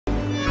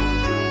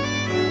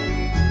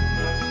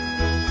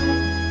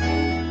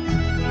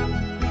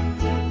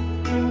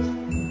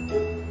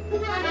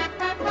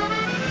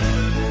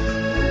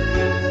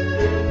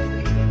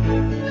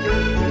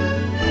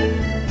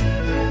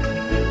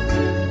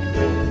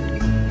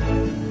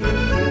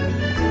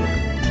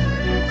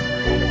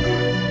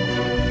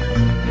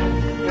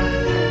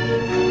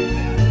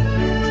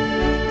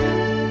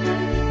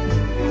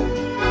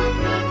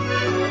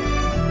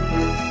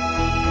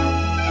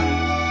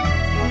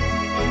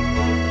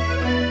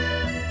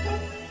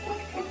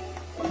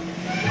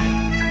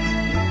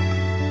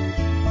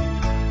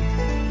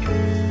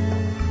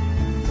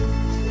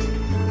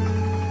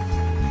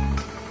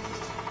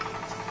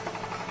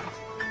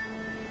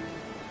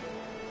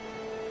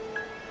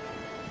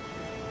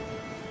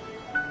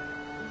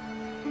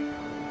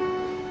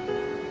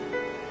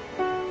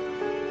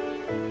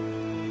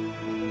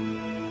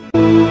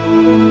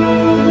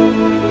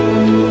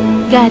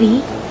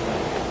Gary?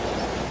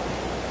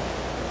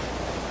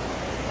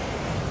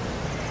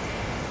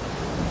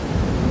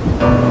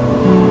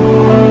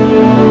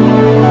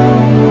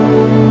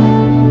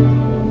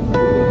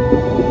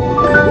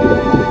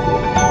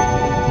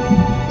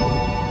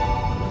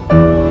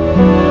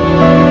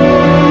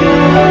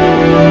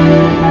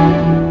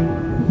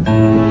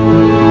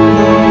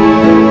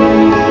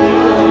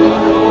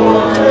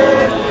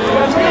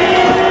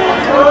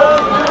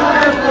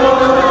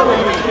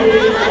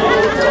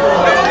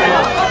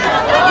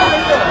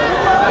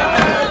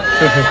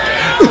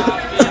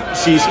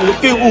 Sisulot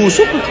ko yung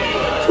usok.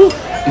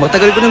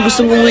 Matagal ko nang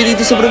gustong umuwi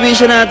dito sa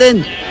probinsya natin.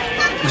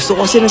 Gusto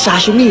ko kasi ng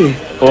sashimi eh.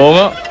 Oo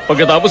nga,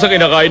 pagkatapos ang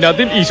kinakain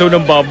natin, isaw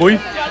ng baboy.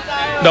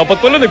 Dapat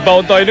pala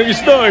nagbaon tayo ng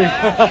isda eh.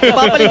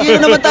 Papaligyan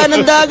naman tayo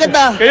ng dagat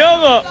ah. Kaya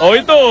nga,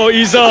 ito,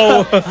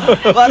 isaw.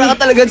 Para ka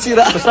talagang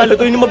sira. Basta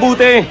lutuin na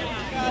mabuti.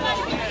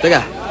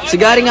 Teka, si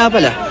Gary nga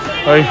pala.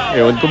 Ay,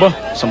 ewan ko ba,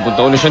 10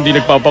 taon na siyang di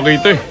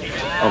nagpapakita eh.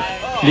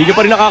 Hindi ka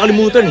pa rin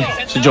nakakalimutan eh.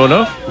 Si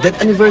Jonah?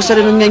 Death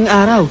anniversary nun ngayong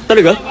araw.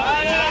 Talaga?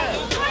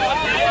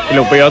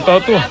 Ilang pa yata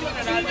ito.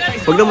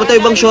 Pag namatay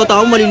bang shota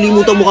ko,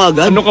 malilimutan mo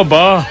kagad. Ano ka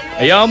ba?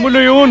 Hayaan mo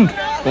na yun.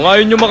 Kung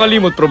ayaw nyo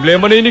makalimot,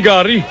 problema na yun ni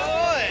Gary.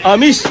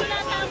 Miss!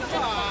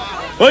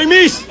 Hoy,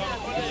 miss!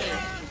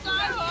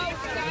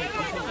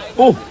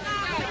 Oh,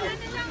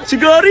 si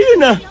Gary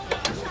yun ah.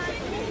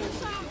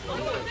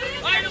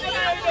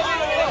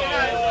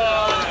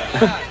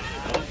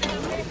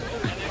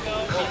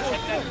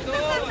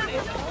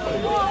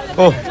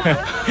 Oh.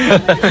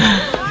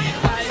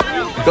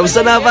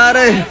 Kamusta na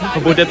pare?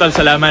 Mabuti tol,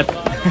 salamat.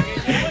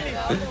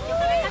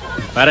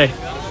 Pare.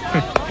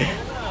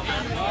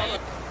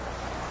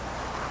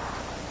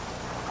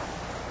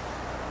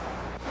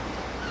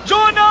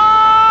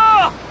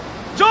 Jonah!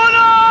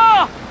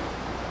 Jonah!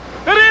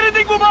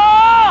 Naririnig mo ba?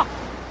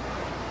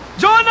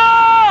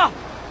 Jonah!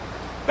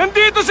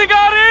 Nandito si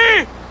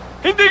Gary!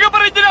 Hindi ka pa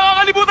rin niya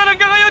nakakalimutan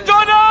hanggang ngayon,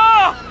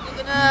 Jonah!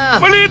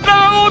 Maliit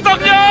lang ang utak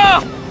niya!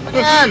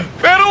 Yan!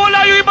 Pero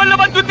wala yung ibang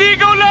laman kundi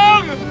ikaw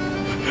lang!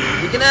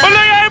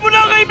 Palayain mo na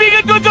ang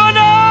kaibigan ko,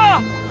 Jonah!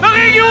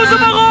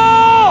 Nakikiusap ako!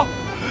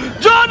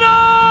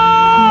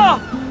 Jonah!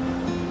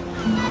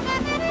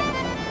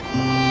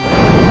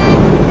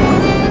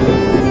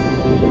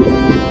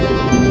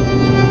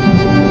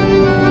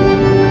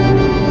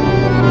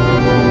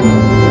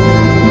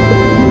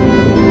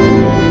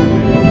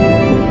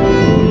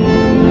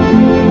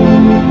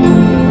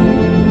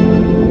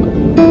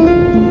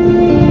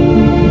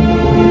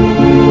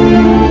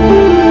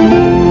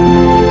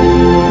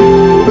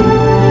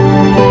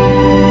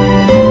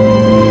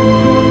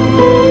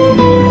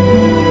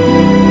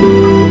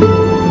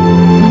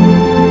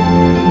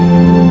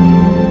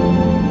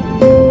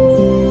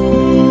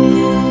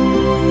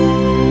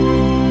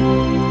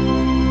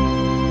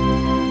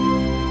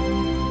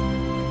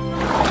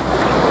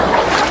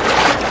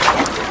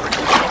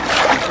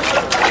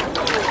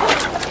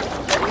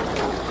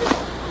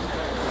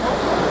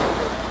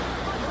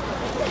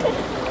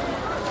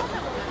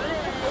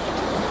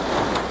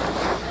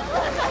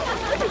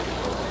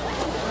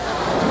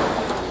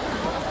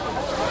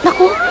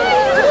 Naku!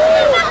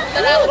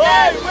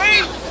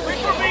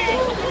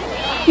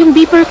 Yung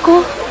beeper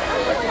ko.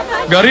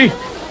 Gary,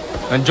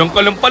 nandiyan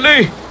ka lang pala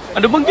eh.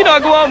 Ano bang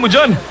ginagawa mo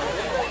dyan?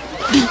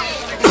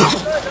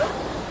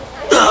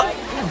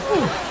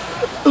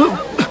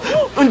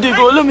 Hindi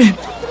ko alam eh.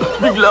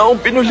 Bigla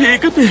akong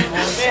pinulikat eh.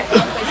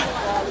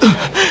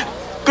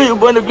 Kayo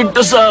ba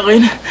nagligtas sa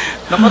akin?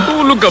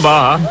 Nakatulog ka ba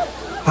ha?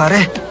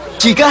 Pare,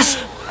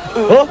 chikas!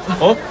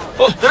 Oh?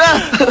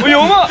 Tara! Uy,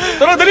 oo nga!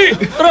 Tara, dali!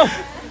 Tara!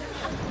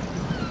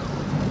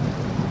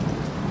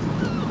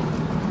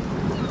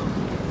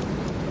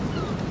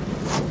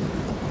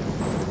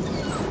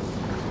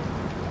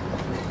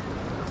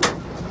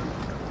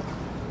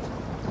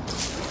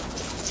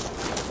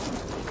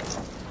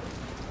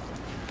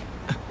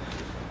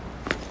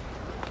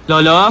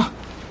 Lola?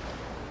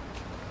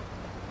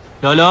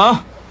 Lola?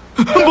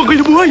 Bakit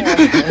nabuhay?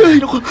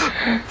 Ay, naku.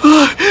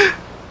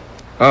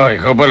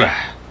 Ikaw pala.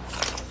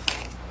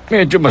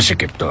 Medyo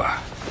masikip to ah.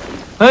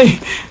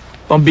 Ay,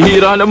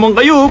 pambihira naman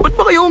kayo. Ba't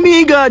ba kayo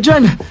umihiga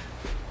dyan?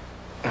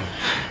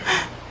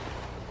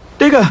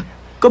 Teka,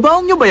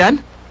 kabaong nyo ba yan?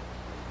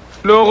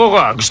 Loko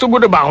ka, gusto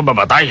mo na ba ako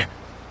mamatay?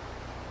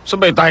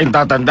 Sabay tayong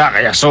tatanda,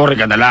 kaya sorry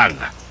ka na lang.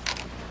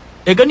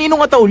 Eh,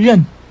 kaninong ataol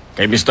yan?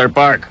 Kay Mr.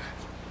 Park.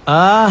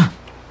 Ah,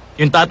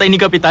 yung tatay ni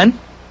Kapitan?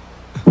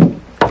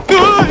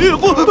 Ay,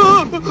 ako!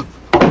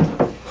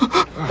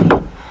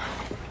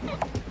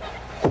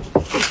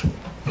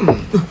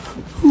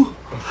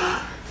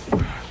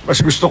 Mas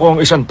gusto ko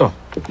ang isang to.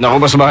 Naku,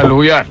 mas mahal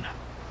ho yan.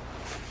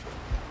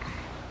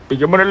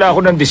 Bigyan mo na lang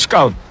ako ng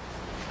discount.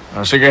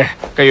 Sige,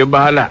 kayo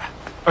bahala.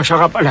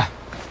 Saka pala,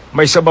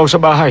 may sabaw sa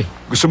bahay.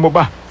 Gusto mo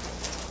ba?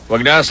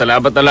 Wag na,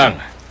 salamat na lang.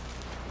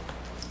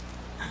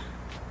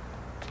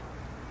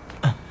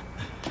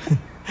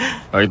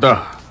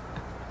 Ito.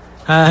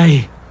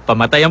 Ay,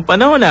 pamatay ang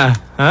panahon ah.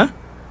 Ha?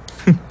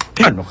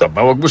 Ano ka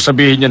ba? Huwag mo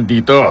sabihin yan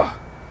dito.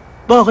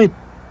 Bakit?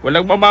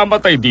 Walang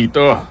mamamatay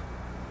dito.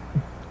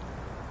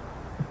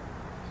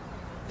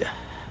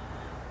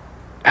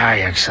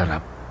 Ay, ang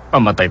sarap.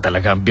 Pamatay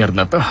talaga ang beer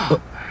na to.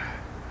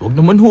 Huwag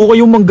naman ho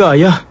kayong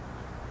manggaya.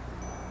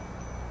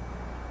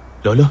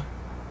 Lolo,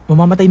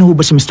 mamamatay na ho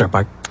ba si Mr.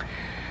 Park?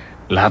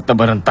 Lahat na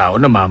ba ng tao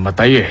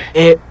namamatay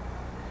eh?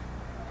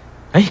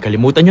 Ay,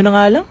 kalimutan nyo na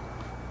nga lang.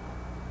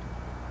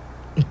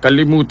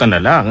 Kalimutan na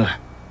lang.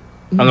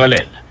 Ang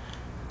alin.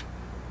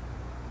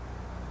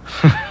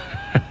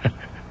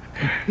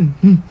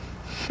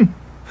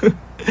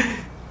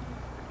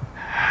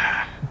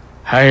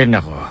 Ay,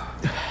 nako.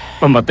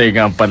 Pamatay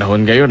nga ang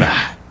panahon ngayon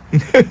ah.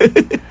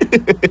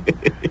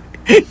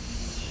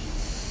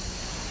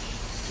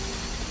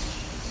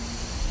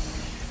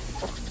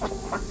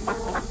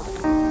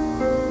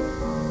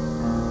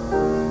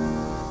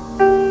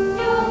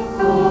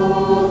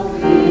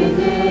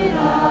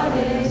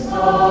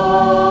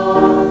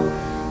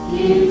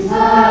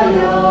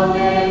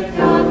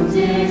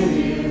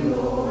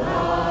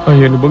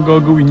 Ay, ano bang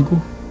gagawin ko?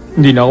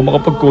 Hindi na ako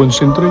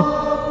makapag-concentrate.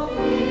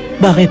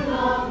 Bakit?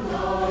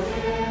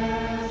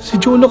 Si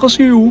Jonah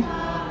kasi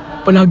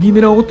palagi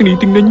na lang ako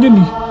tinitingnan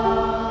yan eh.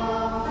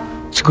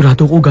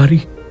 Sigurado ko,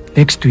 Gary.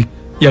 Next week,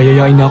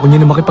 yayayain na ako niya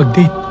na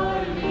makipag-date.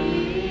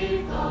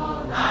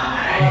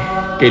 Ay,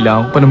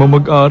 kailangan ko pa naman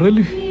mag-aral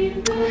eh.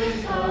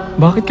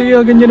 Bakit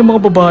kaya ganyan ang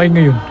mga babae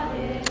ngayon?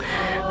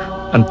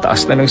 Ang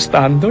taas na ng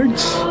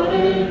standards.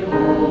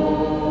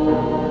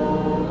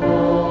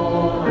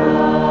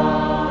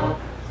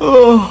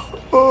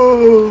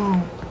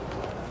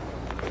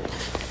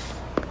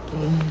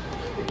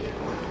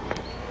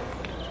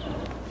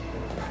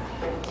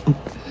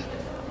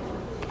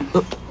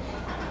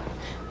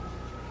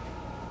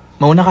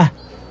 Mauna ka.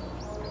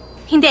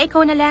 Hindi,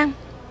 ikaw na lang.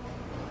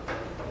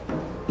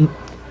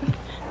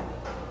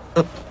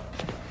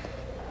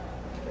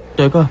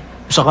 Teka,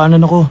 sa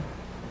kanan ako.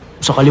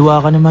 Sa kaliwa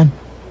ka naman.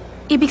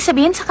 Ibig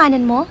sabihin sa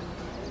kanan mo?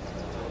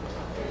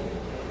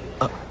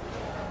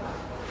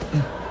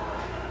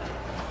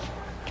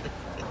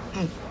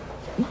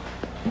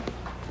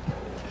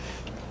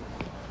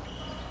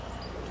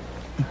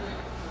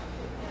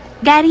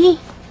 Gary,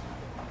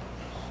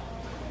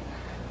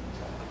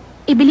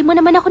 ibili mo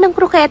naman ako ng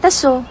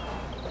kroketas, oh.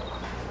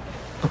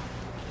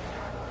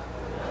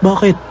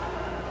 Bakit?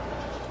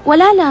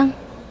 Wala lang.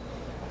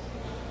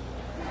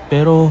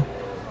 Pero,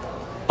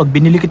 pag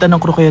binili kita ng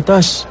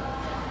kroketas,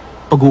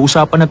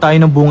 pag-uusapan na tayo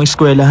ng buong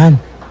eskwelahan.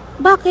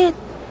 Bakit?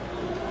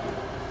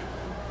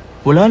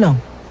 Wala lang.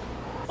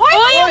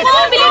 Uy!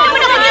 Bili mo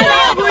na kanya!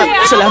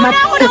 Salamat.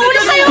 Ako na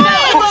una sa'yo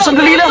eh!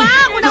 Sandali lang.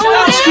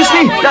 Excuse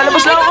me,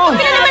 lalabas lang ako.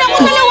 Bili naman ako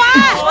dalawa!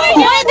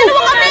 Uy,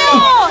 dalawa kami!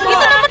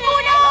 Isa naman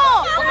muna!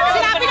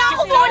 Sinabi na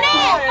ako muna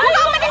eh! Ano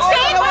ka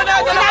mag-exit?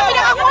 Sinabi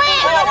na ako eh!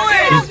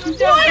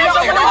 Uy,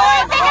 ako na!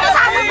 Teka,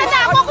 nasasaktan na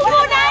ako! Ako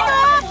muna, no?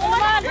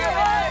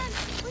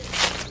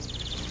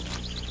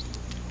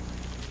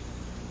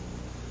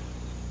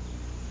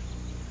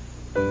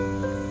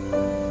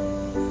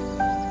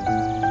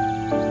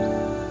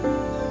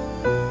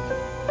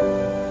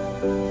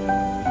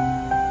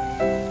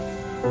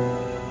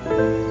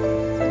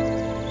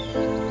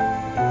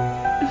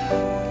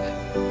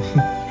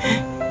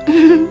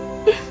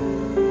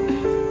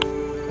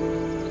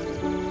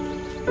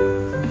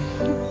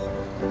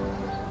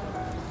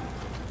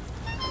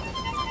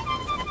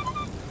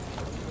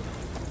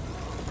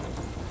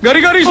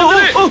 Gari-gari,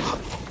 sandali!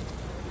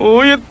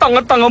 Uy, ang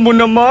tanga-tanga mo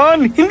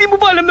naman. Hindi mo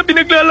ba alam na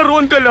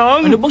pinaglalaroan ka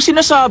lang? Ano bang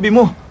sinasabi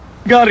mo?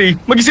 Gary,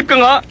 mag-isip ka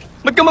nga.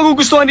 Ba't ka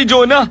magugustuhan ni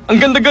Jonah? Ang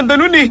ganda-ganda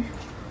nun eh.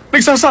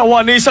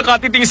 Nagsasawa na sa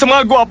katiting sa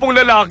mga gwapong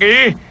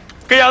lalaki.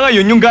 Kaya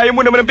ngayon, yung gaya mo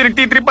naman ang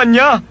pinagtitripan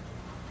niya.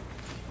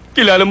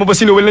 Kilala mo ba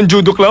si Noel ng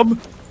judo club?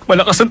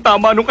 Malakas ang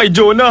tama nung kay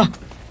Jonah.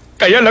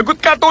 Kaya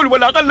lagot ka, tol.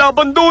 Wala kang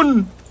laban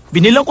dun.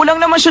 Binilang ko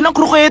lang naman siya ng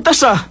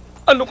kroketas ah.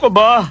 Ano ka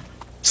ba?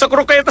 Sa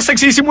kroketas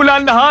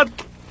nagsisimula ang lahat.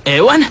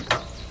 Ewan.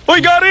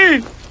 Hoy, Gary!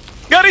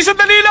 Gary,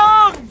 sandali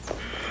lang!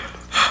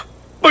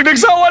 Pag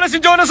nagsawa na si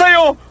Jonah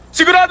sa'yo,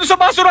 sigurado sa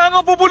basurahan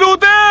ang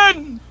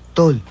pupulutin!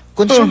 Tol,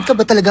 concerned ka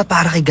ba talaga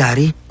para kay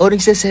Gary? O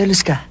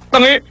nagseselos ka?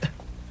 Tangi,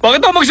 bakit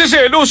ako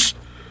magsiselos?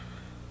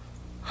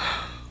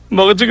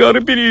 Bakit si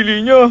Gary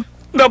pinili niya?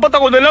 Dapat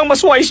ako na lang,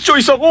 mas wise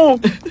choice ako.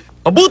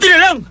 Mabuti na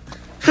lang!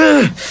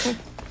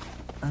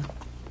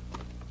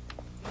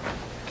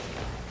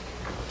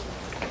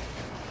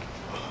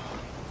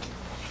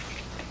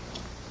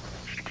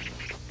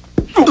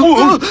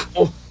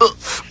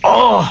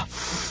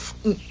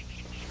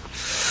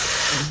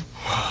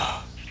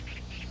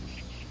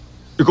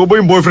 Ikaw ba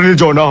yung boyfriend ni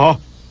Jonah, ha?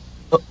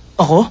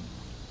 Ako?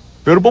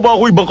 Pero pa ba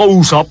ako ibang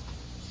kausap?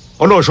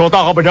 Ano, syota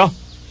ka ba niya?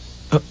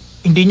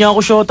 Hindi niya ako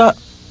syota.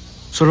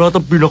 Sa lahat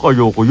ng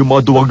pinakayoko, yung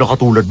mga duwag na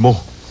katulad mo.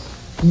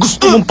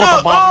 Gusto mong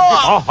patapakan kita,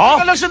 ha?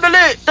 Teka lang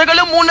sandali! Teka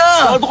lang muna!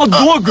 Ano ka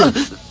duwag?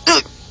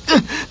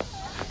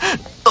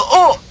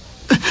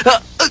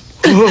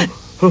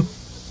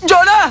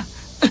 Jonah!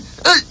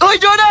 Hoy,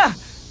 Jonah!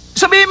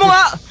 Sabihin mo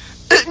nga!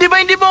 Di ba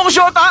hindi mo ako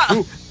syota?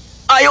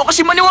 Ayaw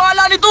kasi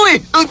maniwala nito eh!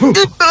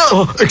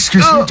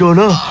 Excuse me,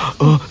 Jonah.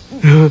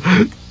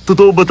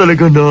 Totoo ba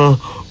talaga na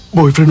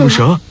boyfriend mo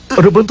siya?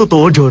 Ano bang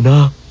totoo,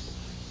 Jonah?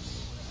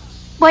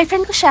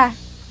 Boyfriend ko siya.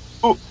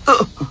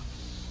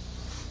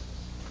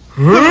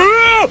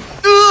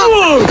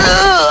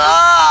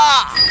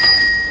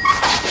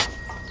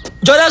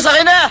 Jonah,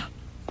 sakin na!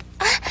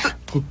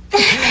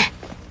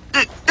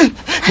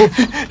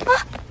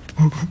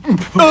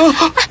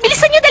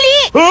 Bilisan niyo, dali!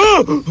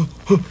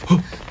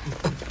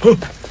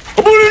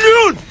 Abulin niyo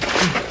yun!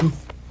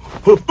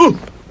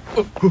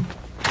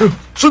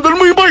 Sundan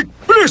mo yung bike!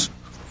 Bilis!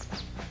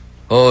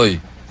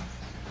 Hoy,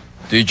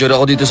 teacher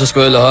ako dito sa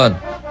eskwelahan.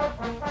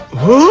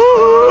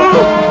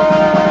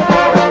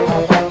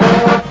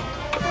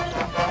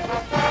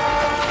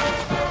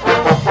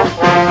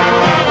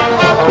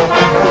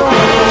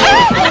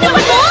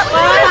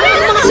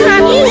 Mga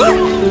tsunamis!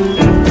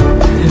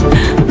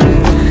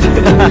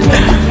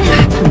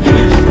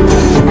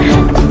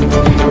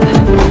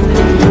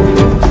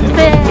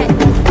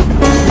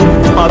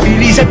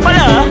 Mabilisan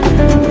pala, ha?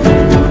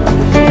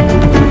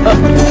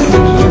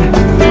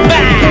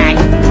 Bang!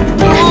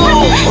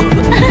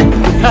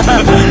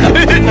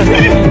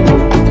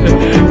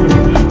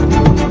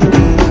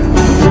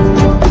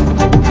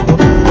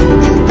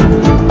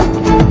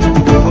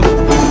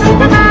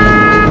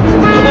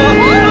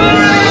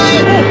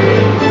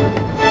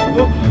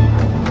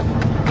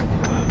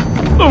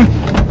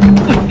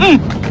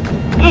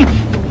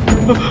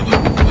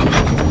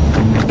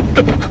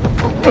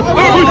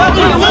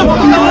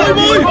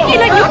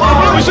 Ilan niyo po?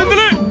 Ay,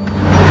 sandali!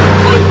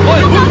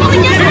 Tama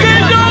niya sa...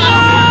 Hindi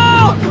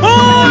ako!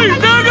 Hoy!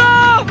 Daga!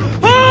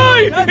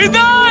 Hoy!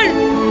 Hinday!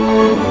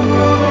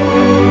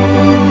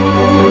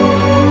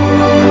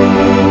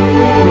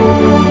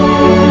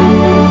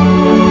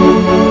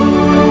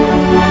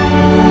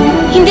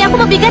 Hindi ako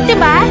mabigat, di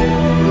ba?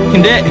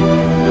 Hindi.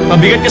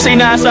 Mabigat kasi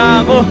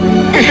inaasahan ko.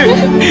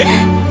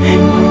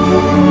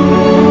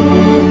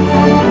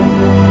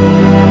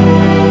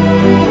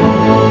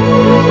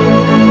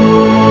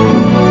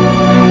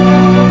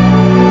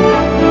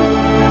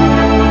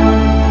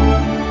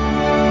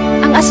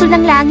 Ang asul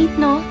ng langit,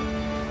 no?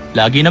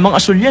 Lagi namang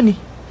asul yan, eh.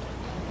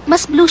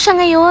 Mas blue siya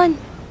ngayon.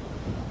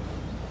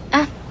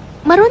 Ah,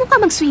 marunong ka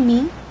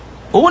mag-swimming?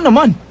 Oo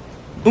naman.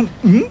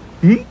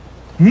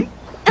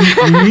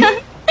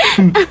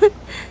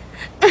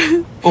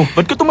 Oh,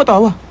 ba't ka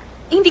tumatawa?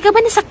 Hindi ka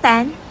ba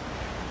nasaktan?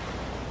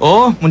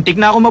 Oo, muntik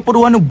na ako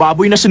mapuruan ng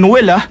baboy na si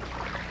Noel, ha?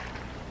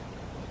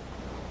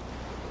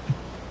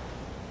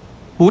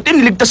 Buti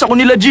niligtas ako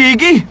nila,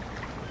 Jiggy.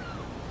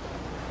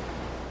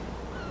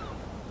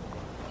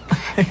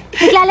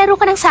 Naglalaro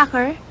ka ng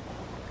soccer?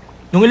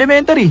 Nung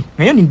elementary,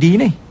 ngayon hindi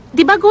na, eh.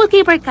 Di ba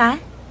goalkeeper ka?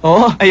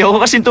 Oo,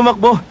 ayoko kasing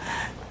tumakbo.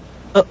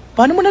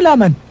 Paano mo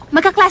nalaman?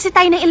 Magkaklase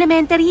tayo ng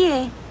elementary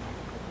eh.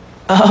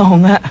 Oo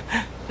nga.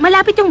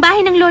 Malapit yung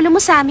bahay ng lolo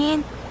mo sa amin.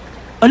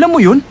 Alam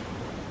mo yun?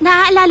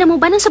 Naaalala mo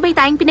ba nung sabay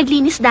tayong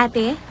pinaglinis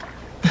dati?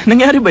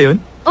 Nangyari ba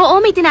yun? Oo,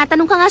 may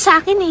tinatanong ka nga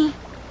sa akin eh.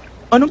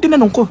 Anong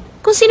tinanong ko?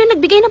 Kung sino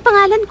nagbigay ng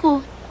pangalan ko.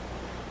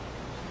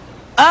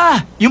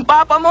 Ah, yung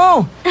papa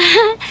mo!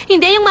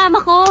 Hindi yung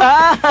mama ko.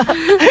 Ah!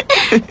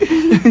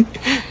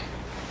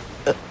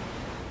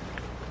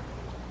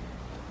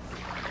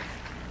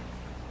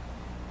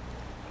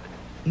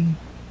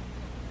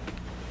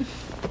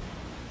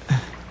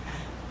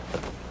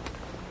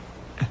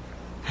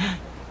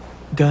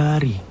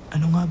 Gary,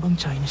 ano nga bang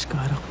Chinese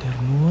character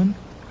nun?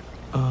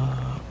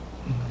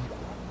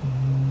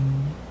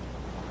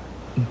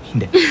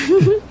 Hindi.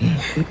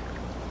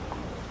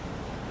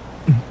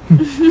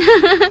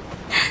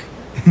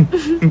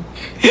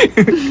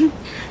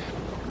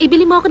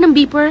 Ibili mo ako ng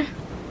beeper.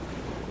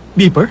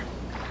 Beeper?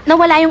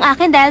 Nawala yung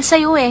akin dahil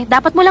sa'yo eh.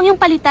 Dapat mo lang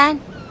yung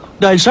palitan.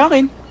 Dahil sa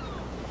akin.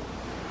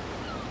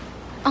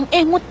 Ang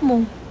engot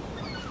mo.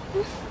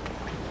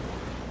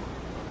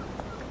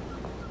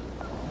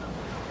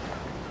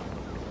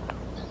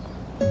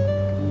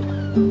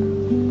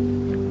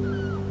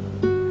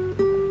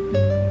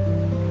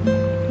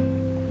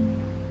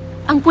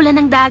 Ang pula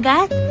ng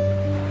dagat.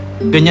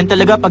 Ganyan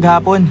talaga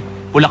paghapon.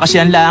 Pula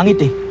kasi ang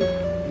langit, eh.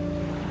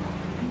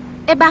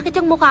 Eh bakit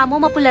yung mukha mo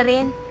mapula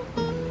rin?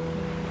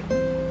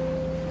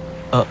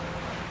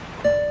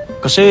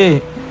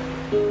 Kasi,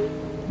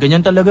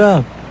 ganyan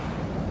talaga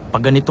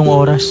pag ganitong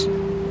oras.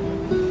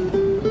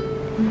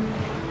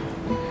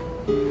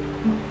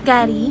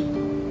 Gary?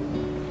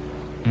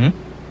 Hmm?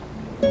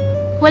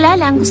 Wala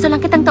lang. Gusto lang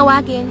kitang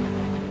tawagin.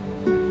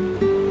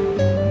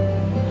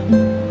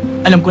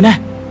 Alam ko na.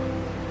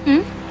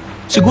 Hmm?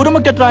 Siguro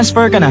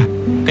magta-transfer ka na.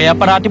 Kaya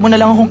parati mo na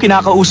lang akong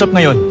kinakausap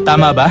ngayon.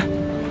 Tama ba?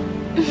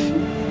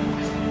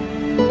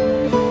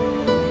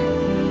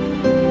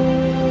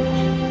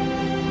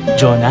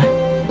 Jonah?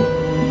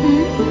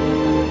 Hmm?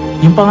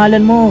 Yung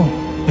pangalan mo,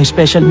 may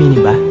special meaning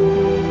ba?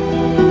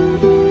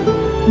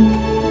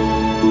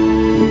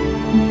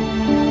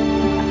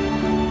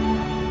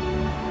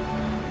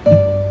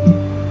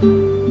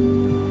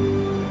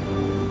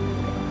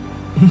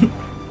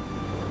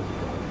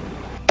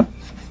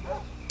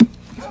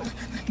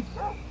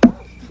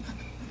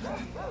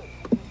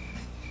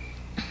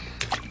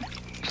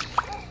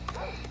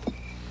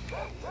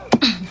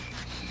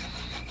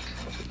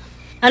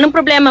 Anong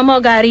problema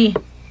mo, Gary?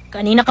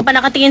 Kanina ka pa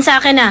nakatingin sa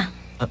akin ah.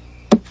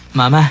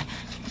 Mama,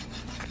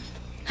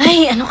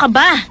 Ay, ano ka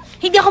ba?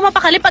 Hindi ako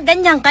mapakali pag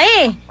ganyan ka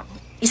eh.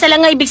 Isa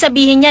lang nga ibig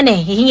sabihin yan eh.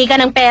 Hihingi ka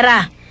ng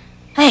pera.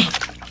 Ay,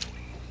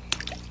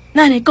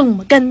 nanay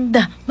kong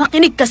maganda,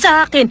 makinig ka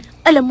sa akin.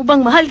 Alam mo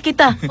bang mahal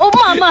kita? Oh,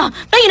 mama,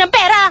 tayo ng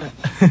pera.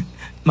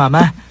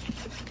 Mama,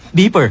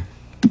 beeper.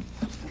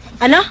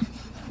 Ano?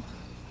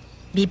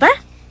 Beeper?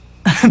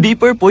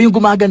 Beeper po yung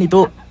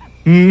gumaganito.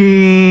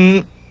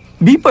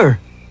 Beeper.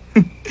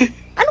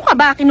 Ano ka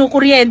ba,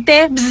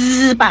 kinukuryente?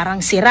 Bzzz,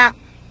 parang sira.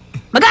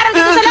 Mag-aral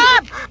dito sa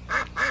loob!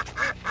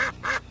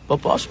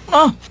 Papasok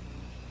na.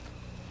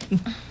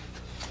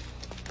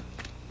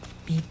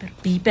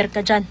 Beeper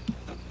ka dyan.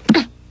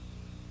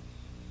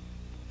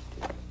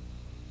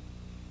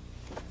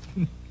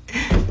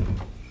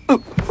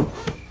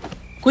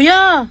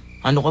 Kuya,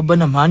 Ano ka ba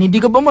naman? Hindi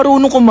ka ba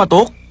marunong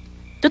kumatok?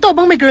 totoo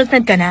bang may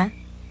girlfriend ka na?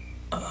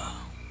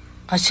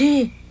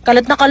 Kasi,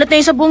 kalat na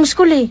yun sa buong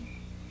school eh.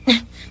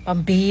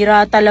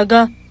 Pambihira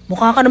talaga.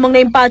 Mukha ka namang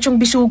naimpatsyong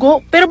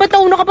bisugo. Pero ba't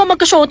nauna ka pa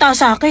magkasyota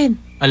sa akin?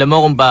 Alam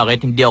mo kung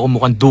bakit hindi ako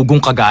mukhang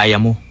dugong kagaya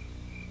mo.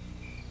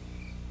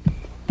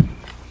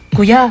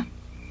 Kuya,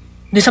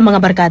 doon sa mga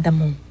barkada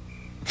mo,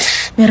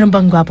 meron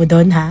bang gwapo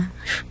doon, ha?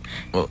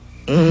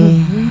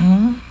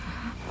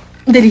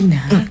 Dali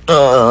na.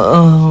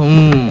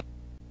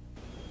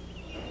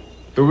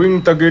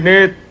 Tuwing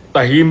taginit,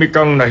 tahimik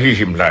kang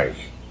nahihimlay.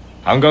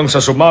 Hanggang sa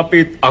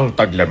sumapit ang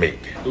taglamig.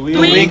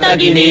 Tuwing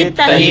taginit,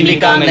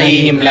 tahimik kang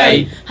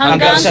nahihimlay,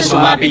 hanggang sa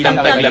sumapit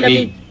ang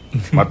taglamig.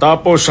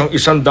 Matapos ang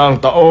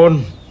 100 taon,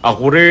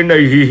 ako rin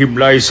ay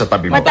hihimlay sa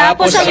tabi mo.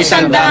 Matapos ang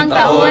 100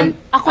 taon,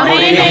 ako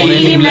rin ay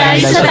hihimlay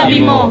sa tabi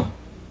mo.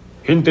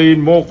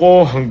 Hintayin mo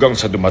ko hanggang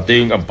sa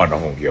dumating ang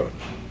panahong yon.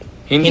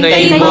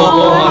 Hintayin mo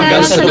ako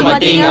hanggang sa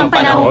dumating ang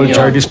panahon All yun.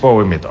 Chinese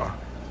poem ito.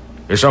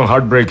 Isang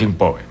heartbreaking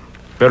poem.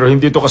 Pero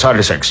hindi ito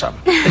kasali sa exam.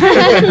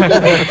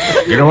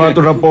 Ginawa ito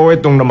ng poet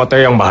nung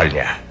namatay ang mahal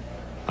niya.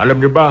 Alam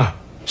niyo ba,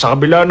 sa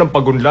kabila ng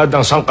pagunlad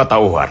ng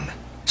sangkatauhan,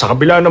 sa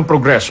kabila ng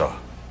progreso,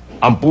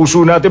 ang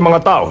puso natin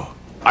mga tao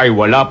ay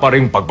wala pa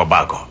ring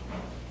pagbabago.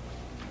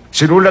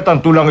 Sinulat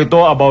ang tulang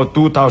ito about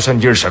 2,000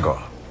 years ago.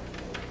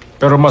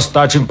 Pero mas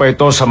touching pa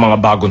ito sa mga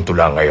bagong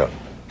tula ngayon.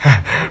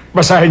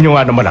 Basahin niyo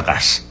nga ng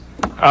malakas.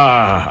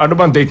 Ano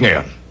bang date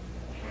ngayon?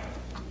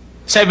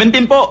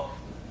 17 po.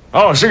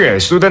 Oh,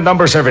 sige. Student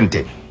number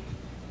 17.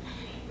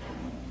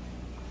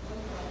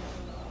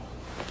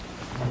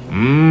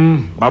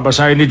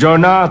 Babasahin ni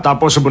Jonah,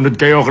 tapos sumunod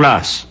kayo,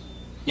 class.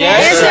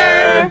 Yes,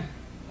 sir!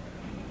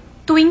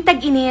 Tuwing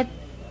tag-init,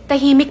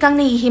 tahimik kang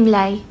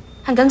nahihimlay,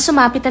 hanggang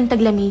sumapit ang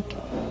taglamig.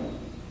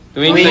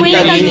 Tuwing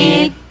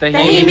tag-init,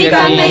 tahimik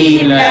kang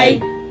nahihimlay,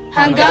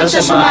 hanggang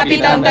sa sumapit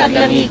ang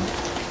taglamig.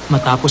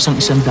 Matapos ang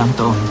 100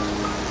 taon,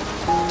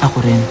 ako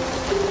rin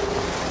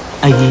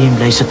ay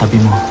hihimlay sa tabi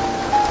mo.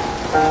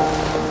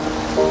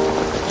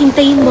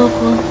 Hintayin mo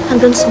ko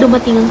hanggang sa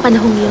dumating ang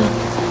panahong yun.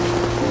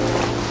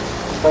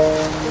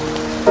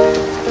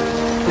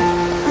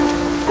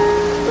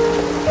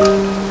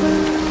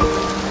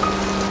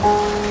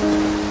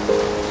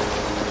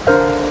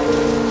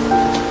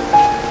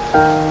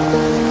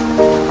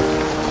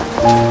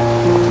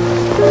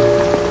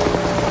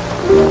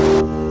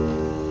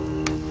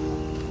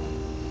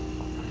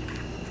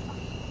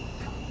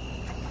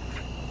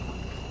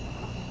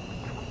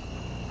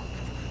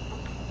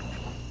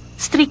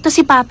 Strikto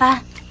si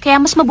Papa, kaya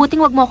mas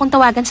mabuting wag mo akong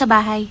tawagan sa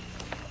bahay.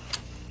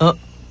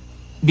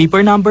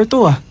 Beeper number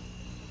to ah.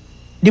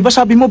 Di ba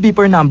sabi mo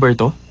beeper number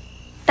to?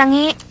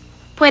 Tangi,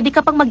 pwede ka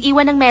pang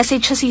mag-iwan ng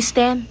message sa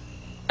system.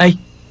 Ay,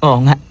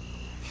 oo nga.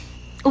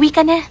 Uwi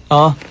ka na.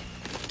 Oo,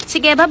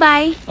 Sige,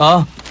 bye-bye.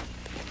 oo.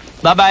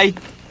 Bye-bye.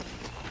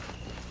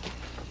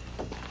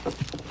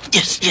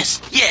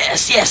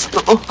 Yes.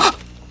 Oo.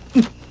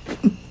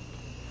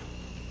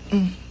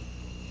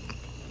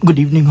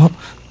 Good evening ho.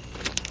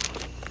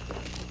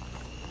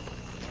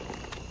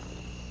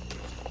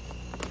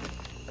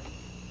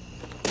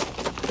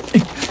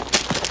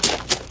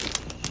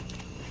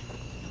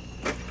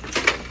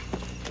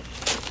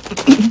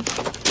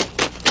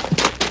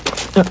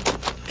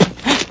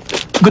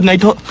 Good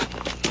night ho.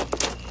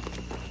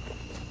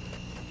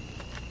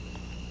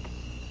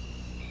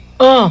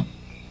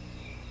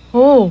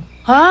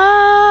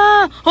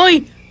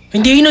 Hoy,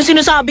 hindi yun ang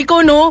sinasabi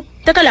ko, no?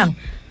 Teka lang,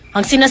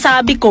 ang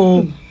sinasabi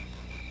ko,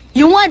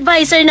 yung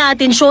advisor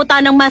natin,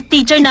 syota ng math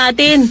teacher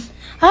natin.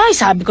 Ay,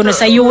 sabi ko na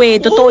sa iyo eh,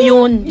 totoo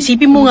yun.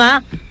 Isipin mo nga.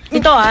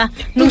 Ito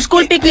nung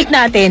school picnic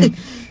natin,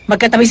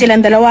 magkatabi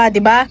silang dalawa, di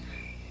ba?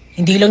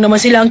 Hindi lang naman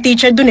sila ang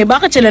teacher dun eh,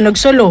 bakit sila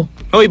nagsolo?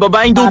 Hoy,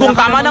 babaeng dugong,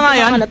 Para tama na nga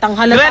yan.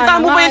 halatang-halata Rentahan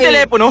mo na ba nga yung eh.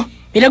 telepono?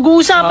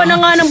 Pinag-uusapan na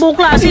nga ng buong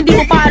klase, di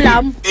mo pa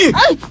alam.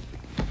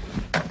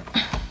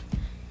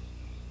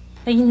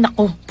 Ay,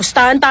 naku.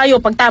 Pustahan tayo.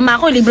 Pag tama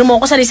ko, libre mo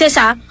ako sa recess,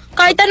 ha?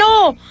 Kahit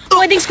ano.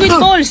 Pwedeng squid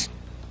balls.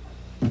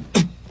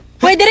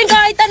 Pwede rin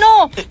kahit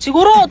ano.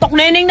 Siguro,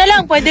 tokneneng na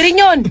lang. Pwede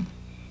rin yon.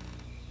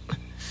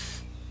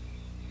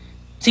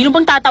 Sino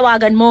bang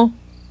tatawagan mo?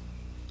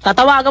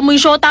 Tatawagan mo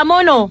yung syota mo,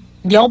 no?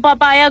 Hindi ako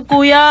papayag,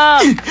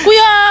 kuya.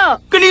 Kuya!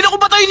 Kanina ko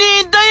ba tayo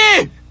hinihintay eh?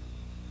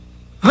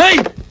 Hey!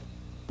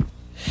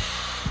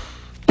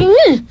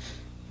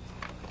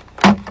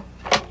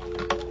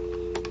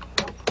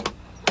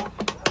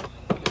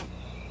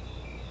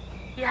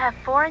 You have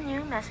 4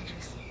 new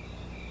messages.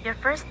 Your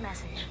first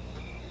message.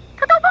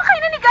 Totoo ba kayo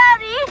na ni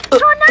Gary?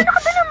 Jonah, ano ka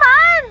ba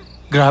naman?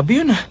 Grabe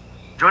yun ah.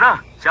 Jonah,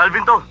 si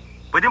Alvin to.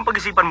 Pwede yung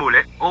pag-isipan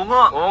muli? Oo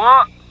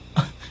nga.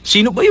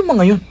 Sino ba yung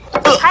mga yun?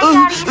 Hi,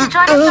 Gary. Si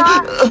Jonah to.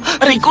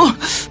 Aray ko!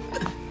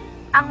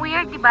 Ang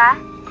weird, di ba?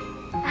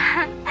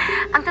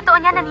 Ang totoo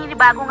niya,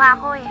 naninibago nga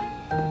ako eh.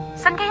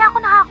 Saan kaya ako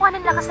nakakuha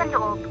ng lakas ng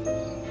loob?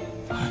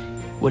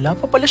 Wala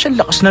pa pala siyang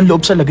lakas ng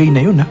loob sa lagay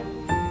na yun ah.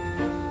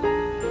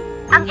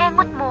 Ang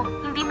engot mo,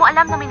 hindi mo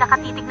alam na may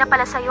nakatitig na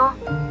pala sa'yo.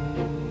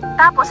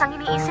 Tapos ang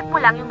iniisip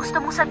mo lang yung gusto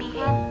mong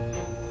sabihin.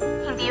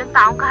 Hindi yung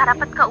taong kaharap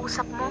at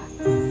kausap mo.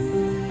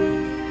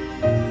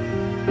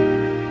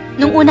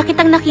 Nung una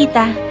kitang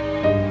nakita,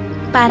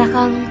 para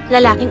kang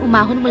lalaking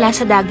umahon mula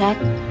sa dagat.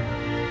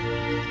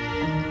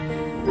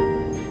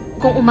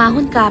 Kung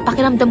umahon ka,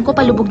 pakiramdam ko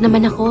palubog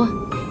naman ako.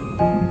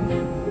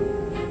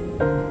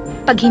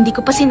 Pag hindi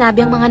ko pa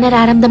sinabi ang mga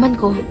nararamdaman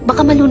ko,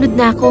 baka malunod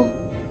na ako.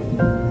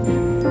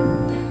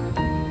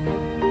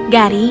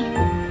 Gary,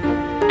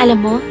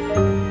 alam mo,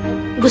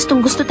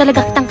 gustong-gusto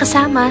talaga kitang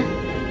kasama.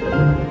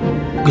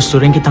 Gusto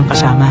rin kitang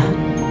kasama.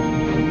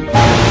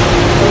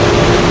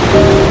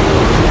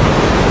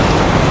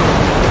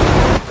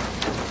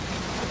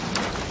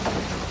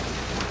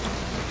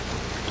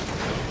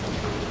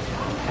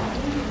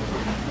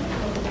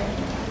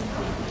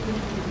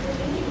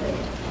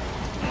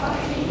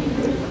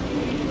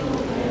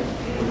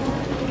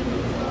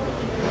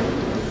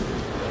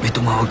 May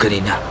tumawag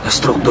kanina.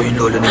 Na-stroke daw yung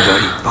lolo ni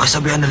Gary.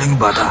 Pakisabihan na lang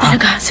yung bata, ha?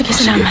 Talaga? Sige,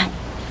 salamat.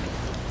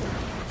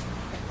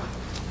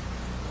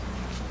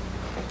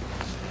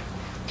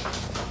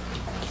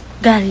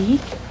 Gary,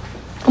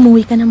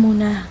 umuwi ka na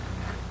muna.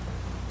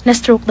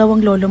 Na-stroke daw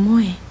ang lolo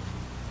mo eh.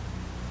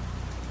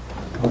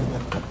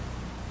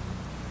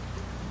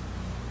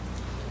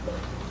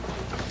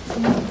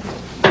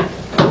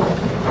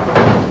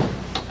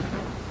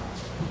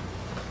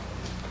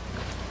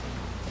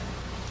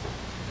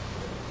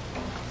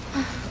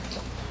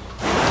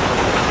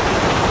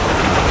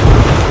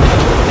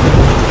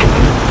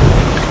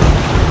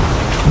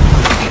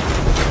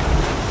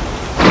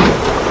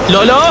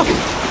 Lolo!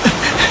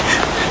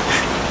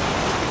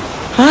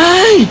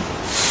 Ay!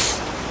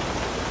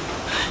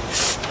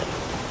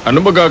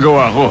 Ano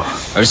magagawa ko?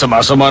 Ay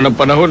sama-sama ng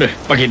panahon eh.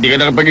 Pag hindi ka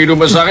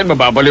nakapag-inuman sa akin,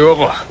 mababaliw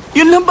ako.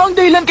 Yun lang ba ang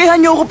dahilan kaya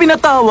niyo ako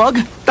pinatawag?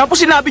 Tapos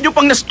sinabi niyo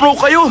pang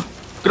na-stroke kayo.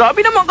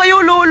 Grabe naman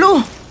kayo,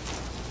 Lolo.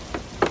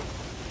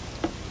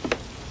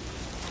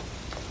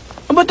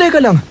 Aba, teka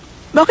lang.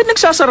 Bakit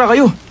nagsasara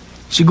kayo?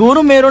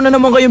 Siguro meron na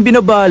naman kayong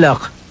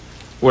binabalak.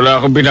 Wala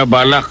akong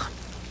binabalak.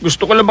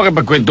 Gusto ko lang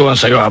makipagkwentuhan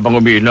sa'yo habang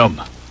umiinom.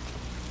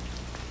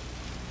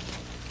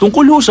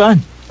 Tungkol ho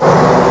saan?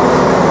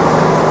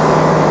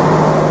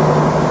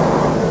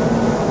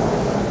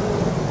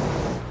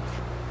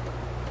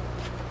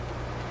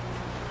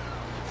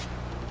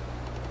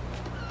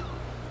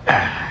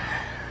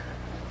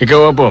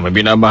 Ikaw po, may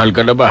binamahal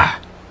ka na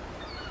ba?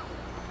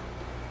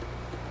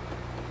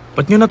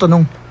 Ba't niyo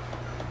natanong?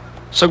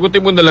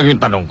 Sagutin mo na lang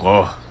yung tanong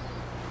ko.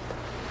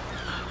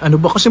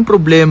 Ano ba kasing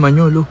problema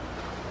niyo, Lo?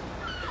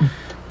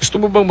 Gusto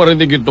mo bang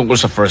marinig yung tungkol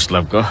sa first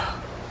love ko?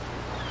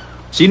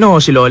 Sino ho,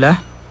 si Lola?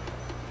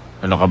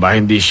 Ano ka ba,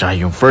 hindi siya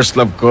yung first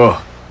love ko.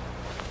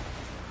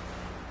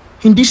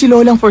 Hindi si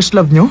Lola ang first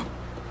love niyo?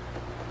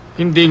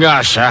 Hindi nga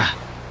siya.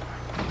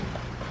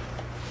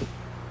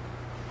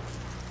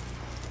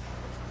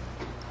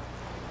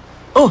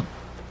 Oh,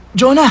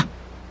 Jonah!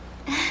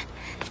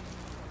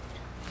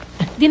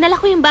 Dinala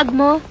ko yung bag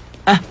mo.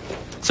 Ah,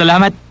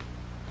 salamat.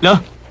 Lo,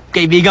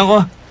 kaibigan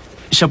ko.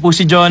 Siya po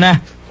si Jonah.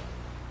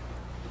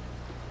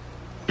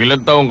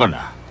 Ilan taong ka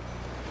na?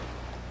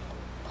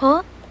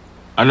 Ho?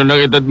 Ano nang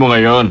edad mo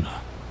ngayon?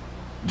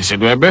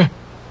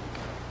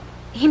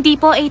 19? Hindi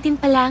po, 18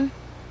 pa lang.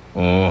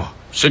 Oo.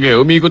 Sige,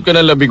 umikot ka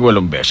na 18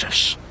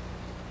 beses.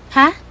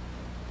 Ha?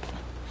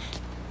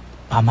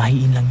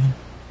 Pamahiin lang yun.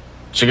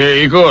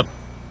 Sige, ikot.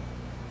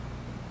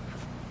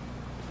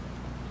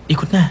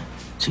 Ikot na.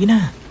 Sige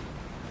na.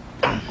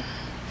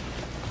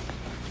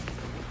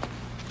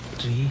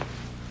 3,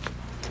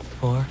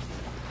 4,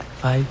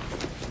 5,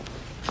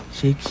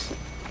 6,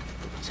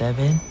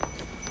 7,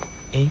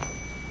 8,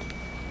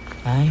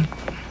 9.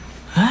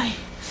 Ay!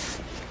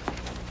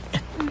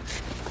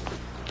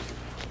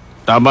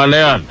 Tama na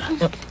yan.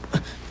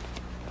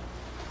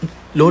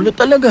 Lolo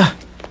talaga.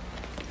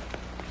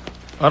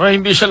 Para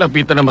hindi siya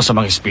lapitan ng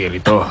masamang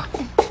espiritu.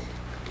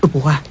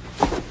 Upo ka.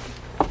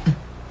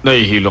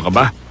 Nahihilo ka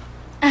ba?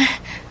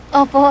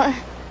 Opo.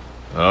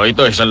 Oh,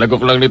 ito, isang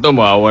lagok lang nito,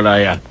 mawawala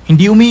yan.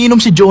 Hindi umiinom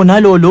si Jonah,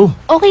 Lolo.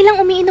 Okay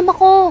lang, umiinom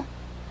ako.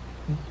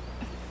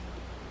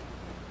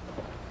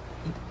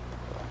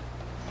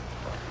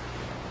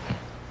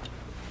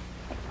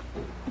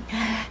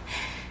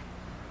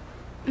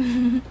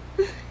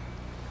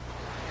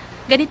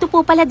 Ganito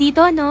po pala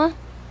dito, no?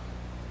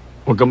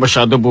 Huwag ka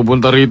masyadong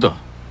pupunta rito.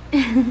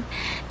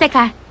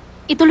 Teka,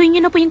 ituloy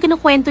niyo na po yung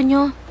kinukwento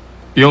niyo.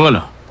 Yung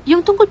ano?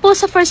 Yung tungkol po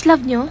sa first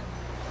love niyo.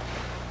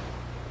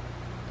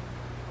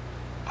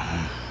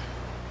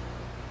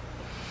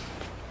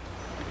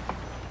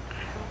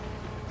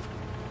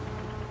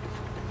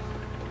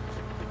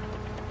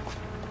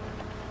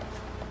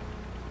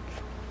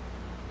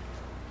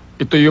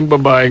 Ito yung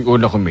babaeng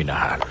una kong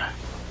minahal.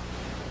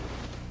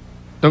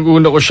 Nang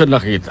una ko siya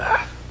nakita,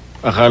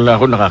 akala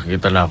ko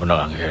nakakita na ako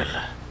ng anghel.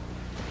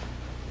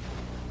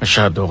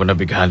 Masyado ako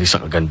nabighali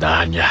sa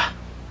kagandahan niya.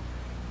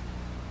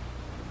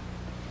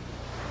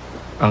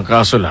 Ang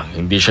kaso lang,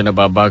 hindi siya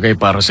nababagay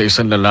para sa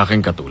isang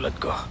lalaking katulad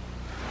ko.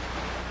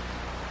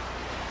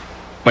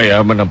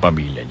 Mayaman ang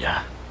pamilya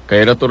niya,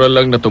 kaya natural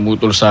lang na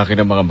tumutol sa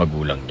akin ang mga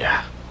magulang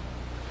niya.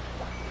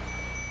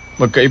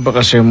 Magkaiba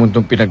kasi ang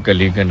mundong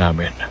pinaggalingan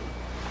namin.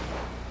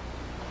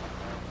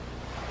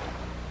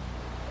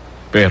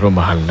 Pero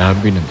mahal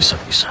namin ang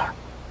isa't isa.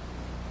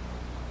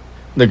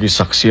 Naging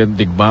saksi at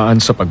digmaan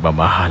sa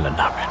pagmamahalan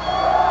namin.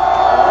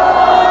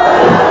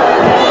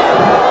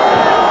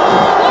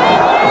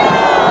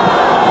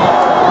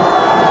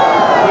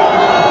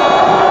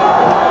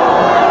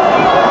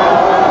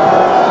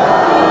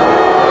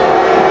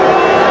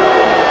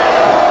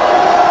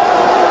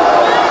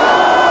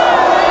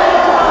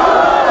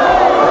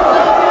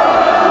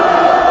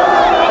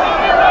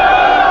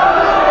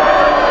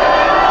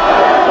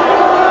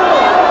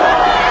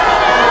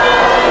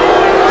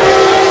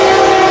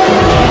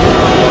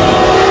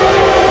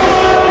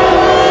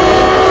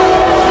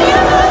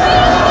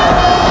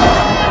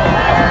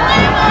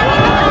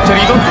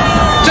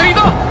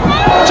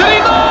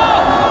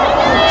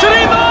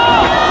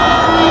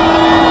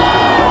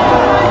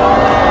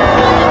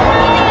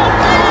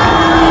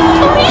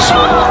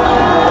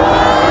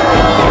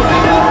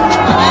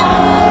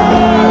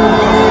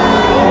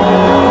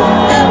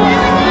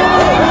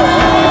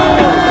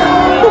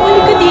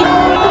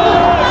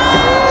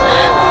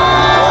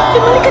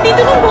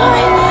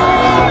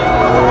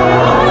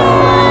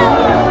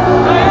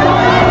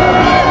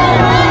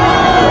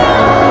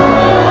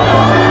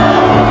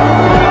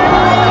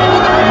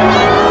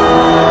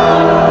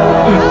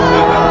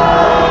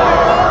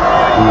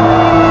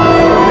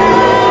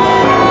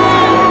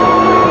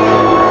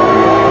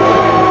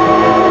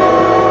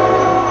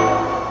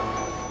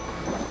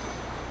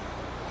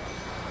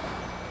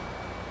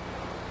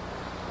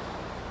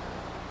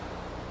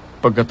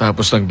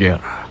 Pagkatapos ng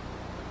giyera,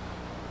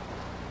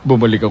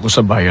 bumalik ako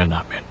sa bayan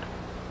namin.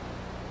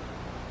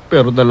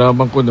 Pero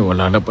nalaman ko na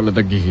wala na pala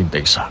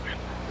naghihintay sa akin.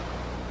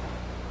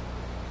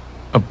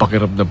 Ang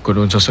pakiramdam ko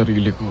noon sa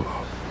sarili ko,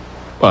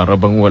 para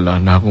bang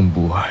wala na akong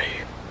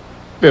buhay.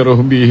 Pero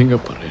humihinga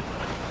pa rin.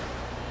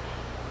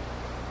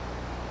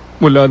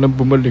 Mula nang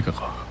bumalik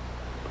ako,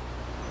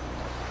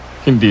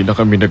 hindi na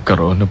kami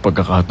nagkaroon ng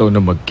pagkakataon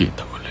na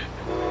magkita ulit.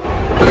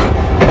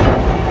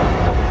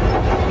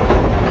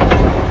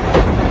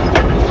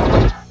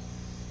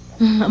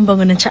 Ang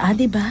bango ng tsaa,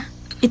 diba?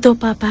 Ito,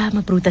 Papa,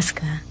 maprutas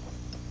ka.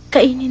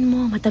 Kainin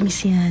mo,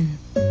 matamis yan.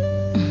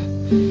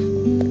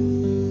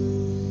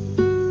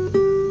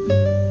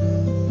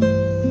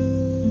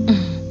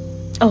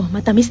 Oh,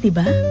 matamis,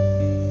 diba?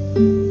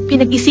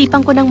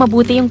 Pinag-isipan ko ng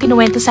mabuti yung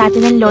kinuwento sa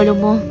atin ng lolo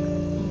mo.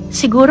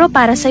 Siguro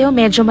para sa'yo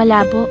medyo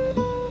malabo.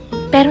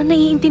 Pero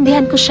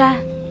naiintindihan ko siya.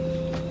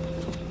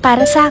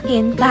 Para sa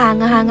akin,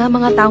 kahanga-hanga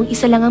mga taong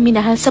isa lang ang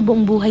minahal sa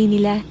buong buhay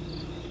nila.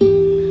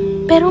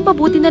 Pero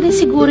mabuti na rin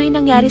siguro yung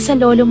nangyari sa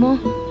lolo mo.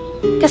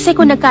 Kasi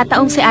kung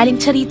nagkataong si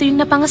Aling Charito yung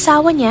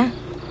napangasawa niya,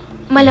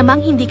 malamang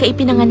hindi ka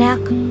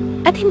ipinanganak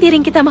at hindi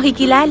rin kita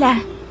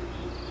makikilala.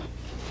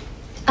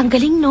 Ang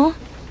galing, no?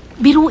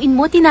 Biruin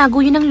mo,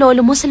 tinago yun ng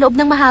lolo mo sa loob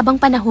ng mahabang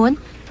panahon.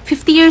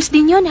 50 years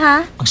din yun,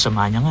 ha? Ang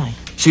sama niya nga eh.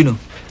 Sino?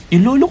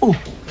 Yung lolo ko.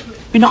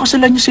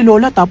 Pinakasalan niya si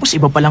Lola tapos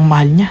iba palang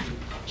mahal niya.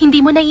 Hindi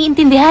mo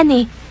naiintindihan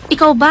eh.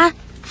 Ikaw ba,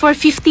 for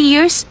 50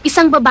 years,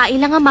 isang babae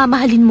lang ang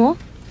mamahalin mo?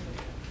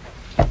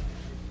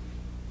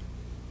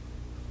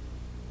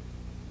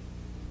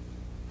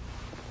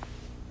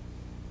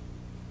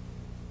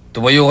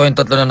 Tumayo kayong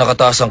tatlo na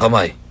nakataas ang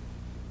kamay.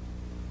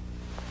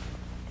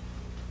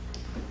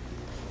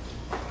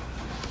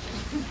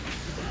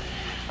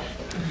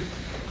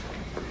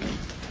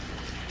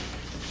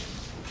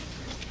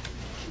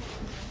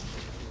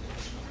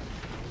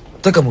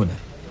 Teka muna.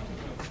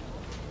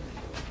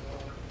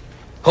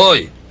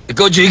 Hoy,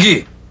 ikaw,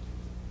 Jiggy.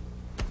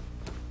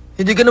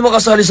 Hindi ka na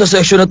makasali sa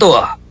section na to,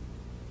 ah.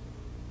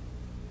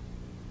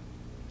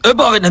 Eh,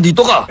 bakit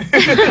nandito ka?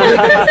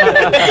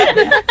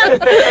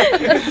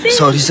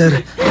 Sorry,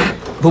 sir.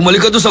 Bumalik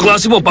ka doon sa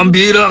klase mo,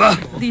 pambihira ka.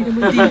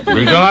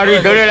 Hindi ka nga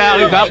rito,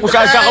 lalaki ka. Kung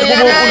saan ka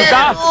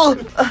pumupunta?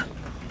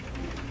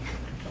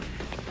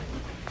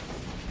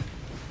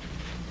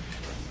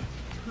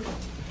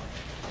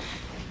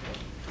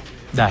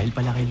 Dahil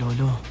pala kay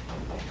Lolo.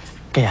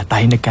 Kaya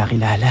tayo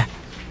nagkakilala.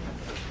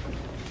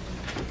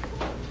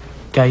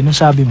 Kaya nung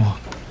sabi mo,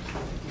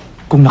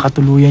 kung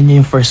nakatuluyan niya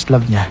yung first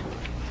love niya,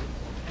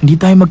 hindi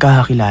tayo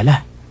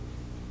magkakakilala.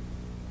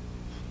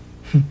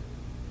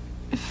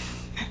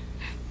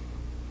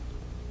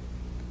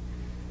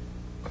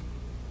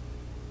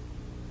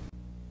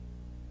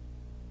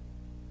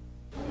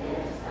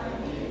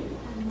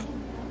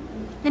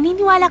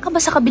 Naniniwala ka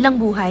ba sa kabilang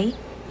buhay?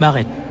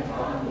 Bakit?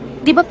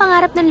 Di ba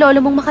pangarap ng lolo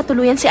mong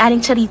makatuluyan si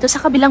Aling Charito sa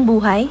kabilang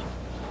buhay?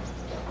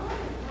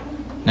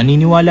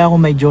 Naniniwala ako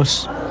may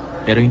Diyos.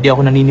 Pero hindi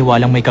ako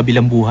naniniwalang may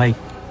kabilang buhay.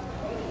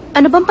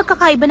 Ano bang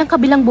pagkakaiba ng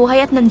kabilang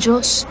buhay at ng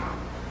Diyos?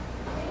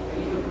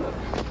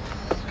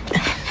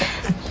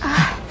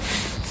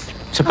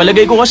 Sa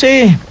palagay ko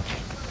kasi,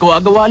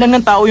 gawa lang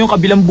ng tao yung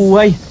kabilang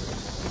buhay.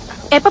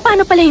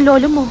 Paano pala yung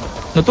lolo mo?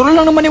 Natural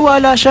lang na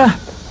maniwala siya.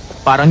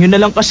 Parang yun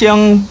na lang kasi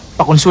ang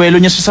pakonsuelo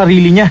niya sa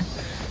sarili niya.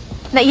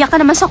 Naiyak ka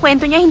naman sa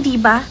kwento niya, hindi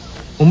ba?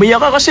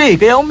 Umiyak ka kasi,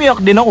 kaya umiyak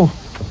din ako.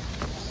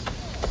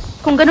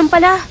 Kung ganun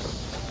pala,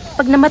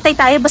 pag namatay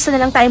tayo, basta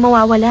na lang tayo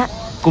mawawala.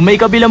 Kung may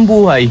kabilang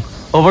buhay,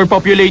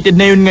 overpopulated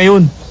na yun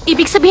ngayon.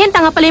 Ibig sabihin,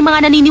 tanga pala yung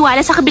mga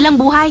naniniwala sa kabilang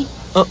buhay.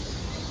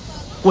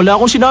 Wala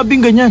akong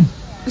sinabing ganyan.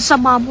 Ang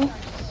sama mo.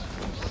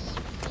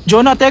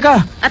 Jonah,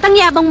 teka. At ang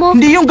yabang mo.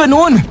 Hindi yung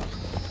ganun.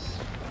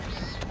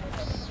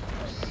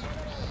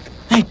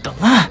 Ay,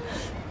 tanga.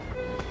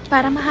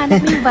 Para mahanap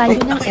mo yung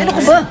value ng X.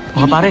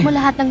 Mga pare, mo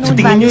lahat ng known sa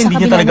tingin values niyo sa hindi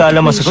niya kabilang talaga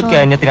alam ang sagot equation.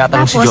 kaya niya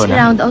tinatanong si Tapos, Jonah?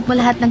 round out mo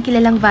lahat ng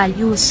kilalang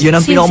values. Yan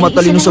ang Since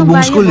pinakamatalino isa sa lang buong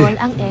ang school,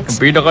 variable, ang X,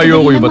 Ang pinakaayoko madali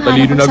yung lang matalino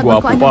mahanap na ang sagot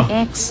gwapo ko, pa. anong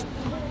X.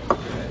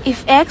 If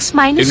X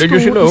minus 2 Tingnan niyo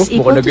sila, is mukhang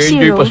equal to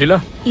nag-e-enjoy 0, pa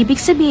sila. ibig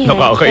sabihin,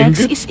 Nakakaingit.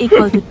 X is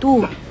equal to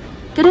 2.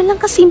 Ganun lang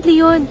kasimple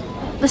yun.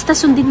 Basta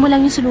sundin mo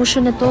lang yung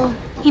solution na to.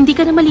 Hindi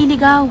ka na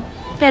maliligaw.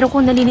 Pero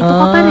kung nalilito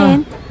ka pa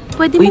rin,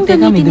 pwede mong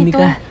gamitin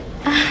ito.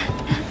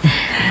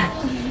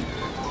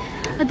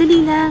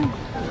 Madali lang.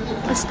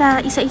 Basta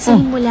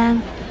isa-isahin mo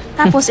lang.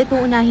 Tapos ito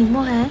unahin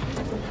mo, ha?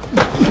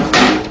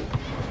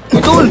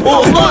 Idol!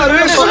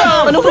 Pare!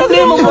 Anong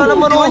problema mo? Wala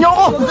naman niyo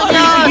ako!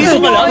 Biso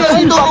ka lang!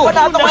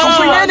 Papanato ko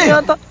sa yan eh.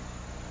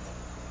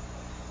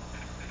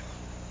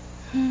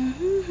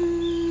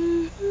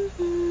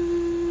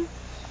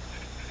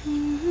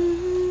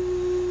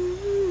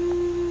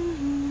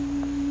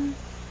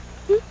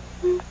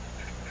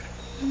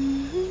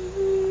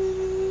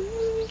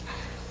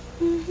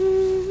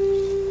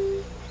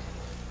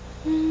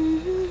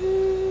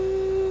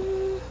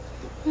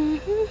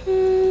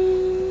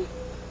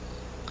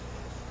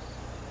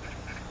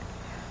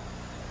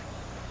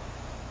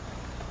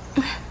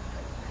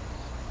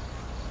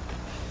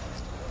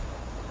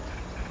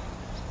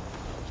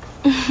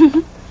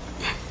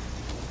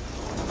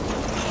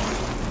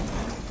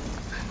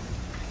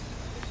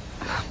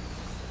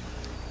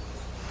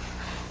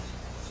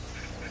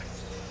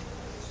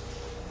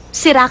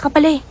 Sira ka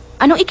pala eh.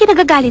 Anong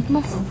ikinagagalit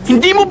mo?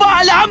 Hindi mo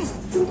ba alam?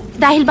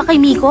 Dahil ba kay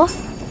Miko?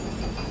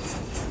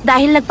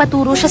 Dahil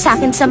nagpaturo siya sa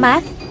akin sa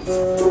math?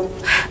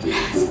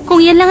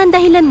 Kung yan lang ang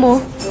dahilan mo,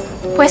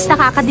 pwes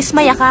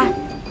nakakadismaya ka.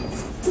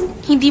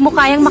 Hindi mo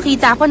kayang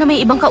makita ako na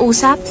may ibang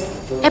kausap?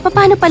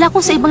 Paano pala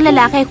kung sa ibang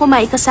lalaki ako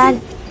maikasal?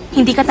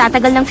 Hindi ka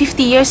tatagal ng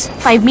 50 years,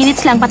 5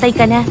 minutes lang patay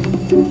ka na.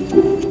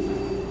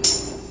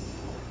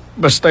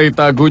 Basta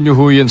itago niyo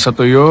ho yan sa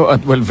tuyo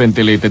at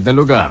well-ventilated na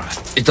lugar.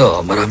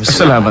 Ito, maraming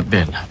Salamat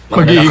din. Mga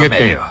Mag-iingat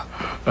nakamelyo. kayo.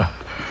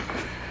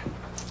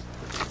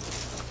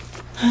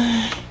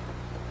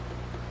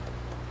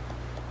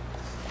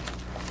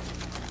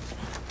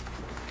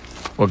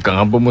 Huwag ka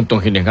nga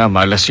bumuntong hininga,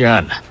 malas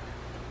yan.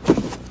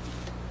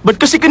 Ba't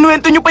kasi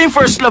kinuwento niyo pa yung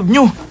first love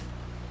niyo?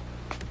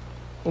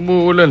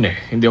 Umuulan eh,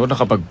 hindi ako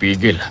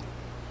nakapagpigil.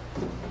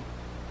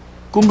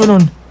 Kung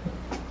ganun,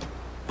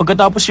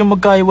 pagkatapos yung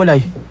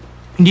magkahiwalay,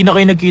 hindi na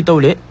kayo nagkita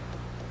uli?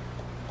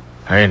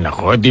 Ay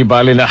nako, di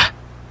bali na.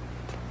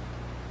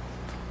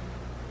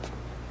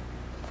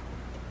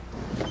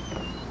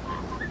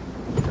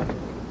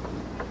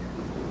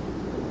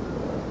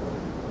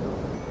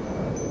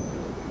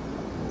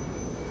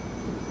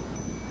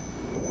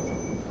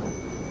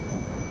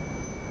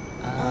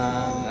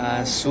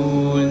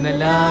 Asul na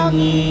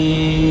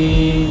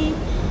langit,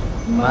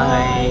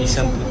 may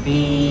isang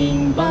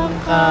puting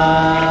bangka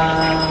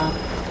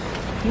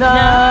na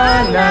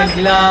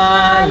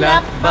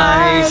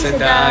naglalakbay sa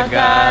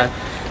dagat.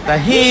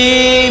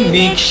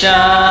 Tahimik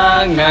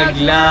siyang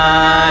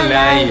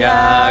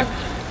naglalayag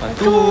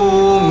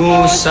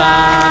patungo sa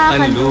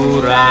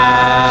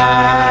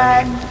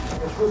kanluran.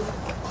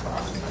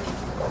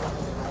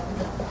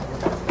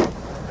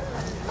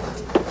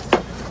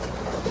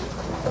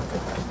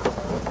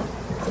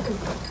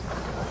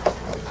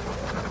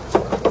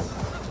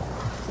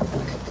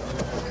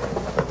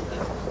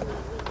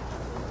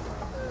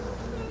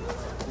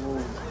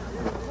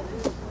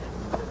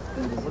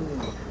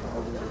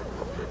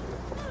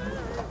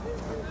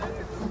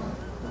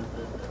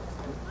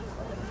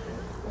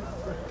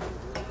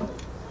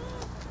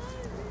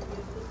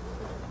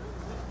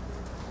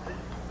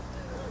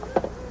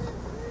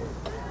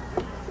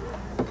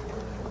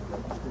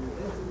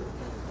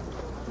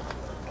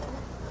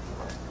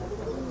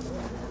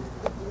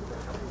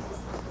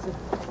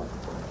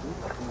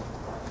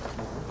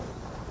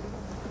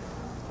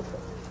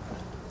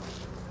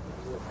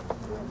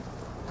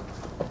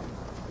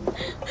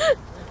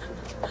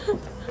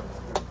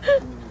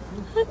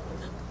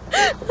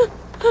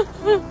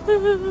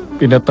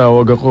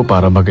 Pinatawag ako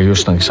para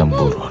magayos ng isang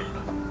burol.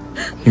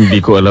 Hindi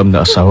ko alam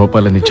na asawa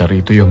pala ni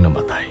Charito yung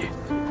namatay.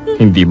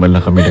 Hindi man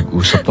lang kami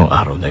nag-usap nung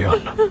araw na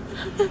yon.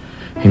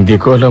 Hindi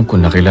ko alam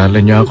kung nakilala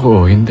niya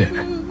ako o hindi.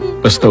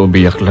 Basta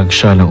umiyak lang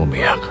siya ng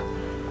umiyak.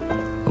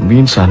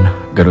 Minsan,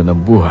 ganun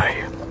ang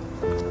buhay.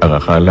 Ang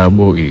akala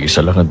mo, iisa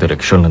lang ang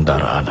direksyon ng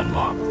daraanan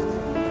mo.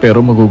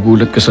 Pero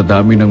magugulat ka sa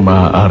dami ng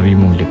maaari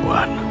mong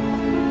likuan.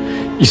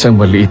 Isang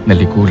maliit na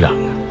liku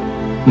lang,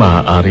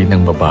 maaari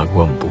nang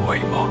mabago ang buhay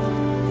mo.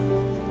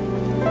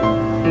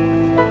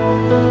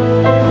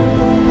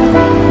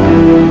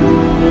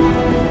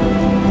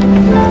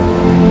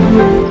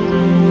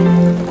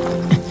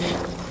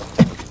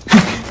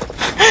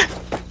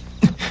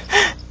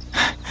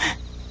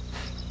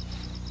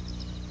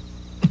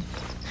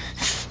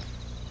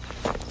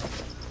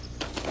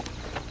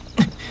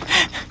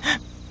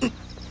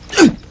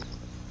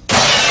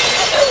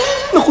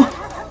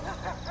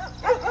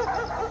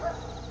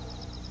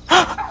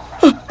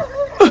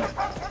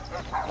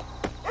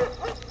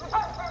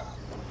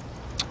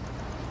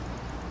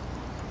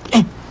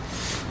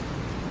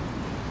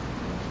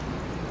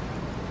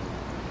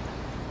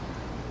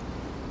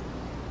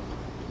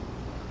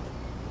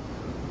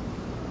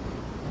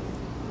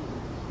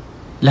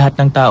 Lahat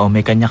ng tao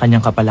may kanya-kanyang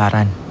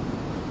kapalaran.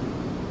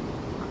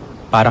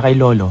 Para kay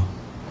Lolo,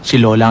 si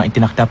Lola ang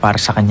itinakda para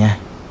sa kanya.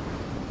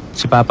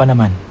 Si Papa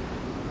naman,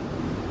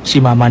 si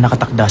Mama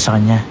nakatakda sa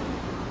kanya.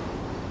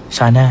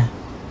 Sana,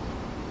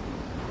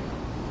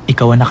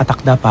 ikaw ang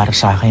nakatakda para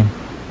sa akin.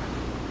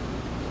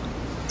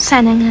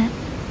 Sana nga.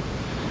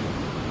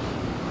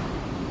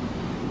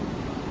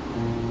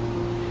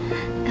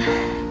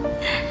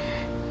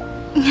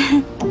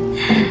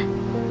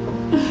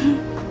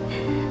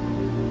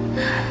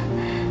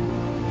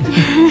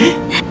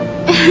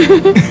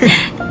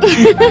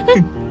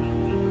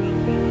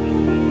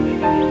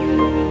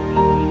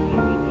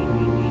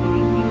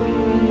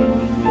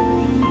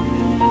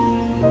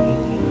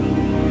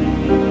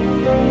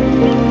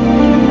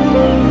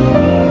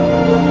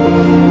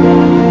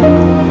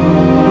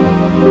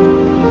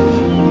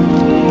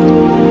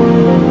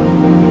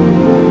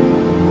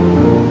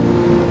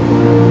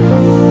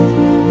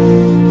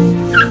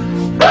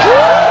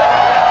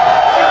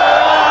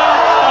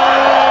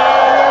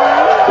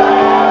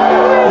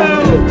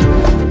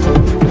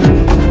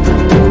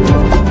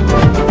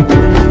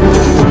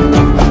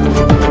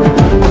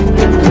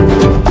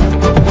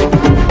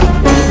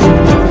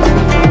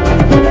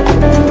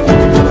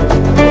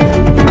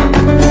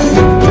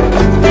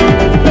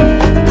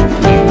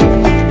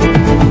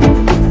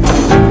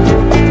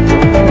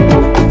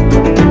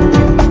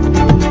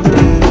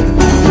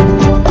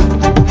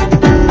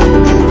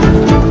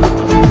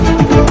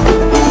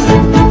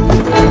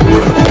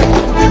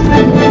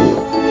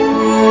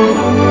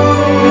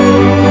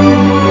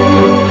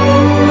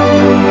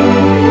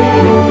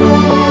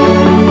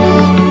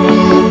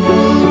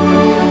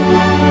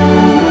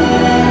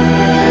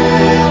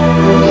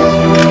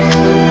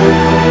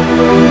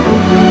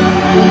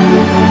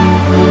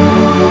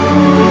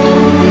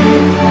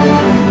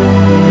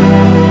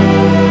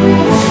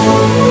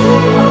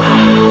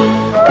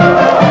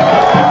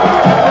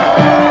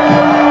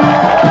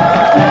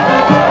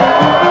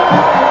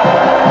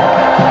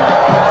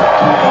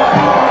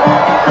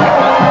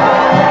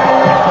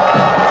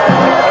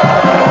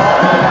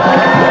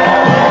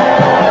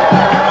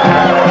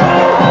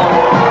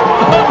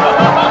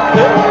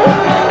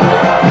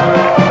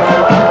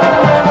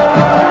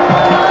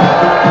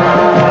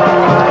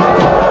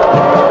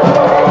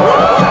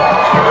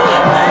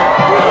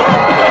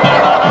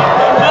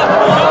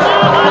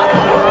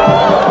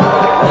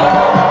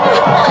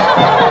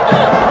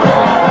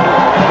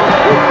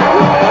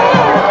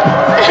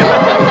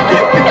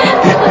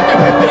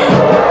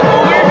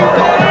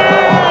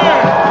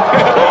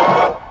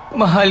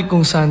 Mahal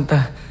kong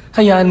Santa,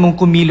 hayaan mong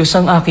kumilos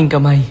ang aking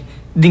kamay.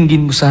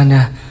 Dinggin mo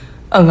sana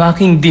ang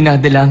aking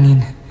dinadalangin.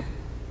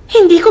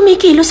 Hindi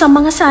kumikilos ang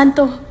mga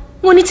santo,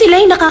 ngunit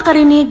sila'y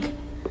nakakarinig.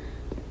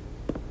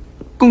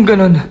 Kung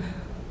ganon,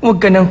 huwag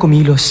ka nang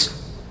kumilos.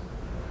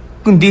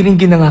 Kundi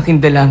ringgin ang aking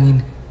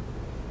dalangin.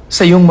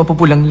 Sa iyong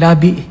mapupulang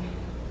labi,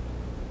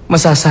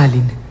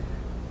 masasalin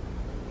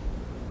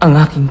ang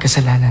aking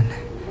kasalanan.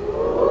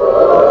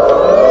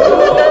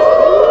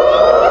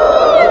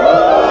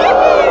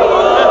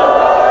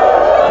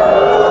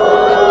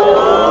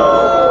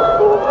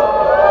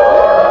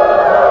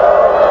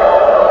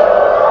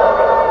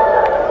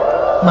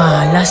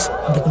 Malas,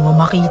 hindi ko naman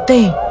makita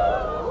eh.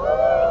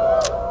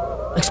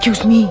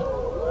 Excuse me.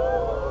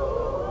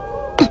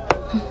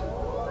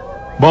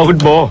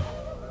 Bakit ba?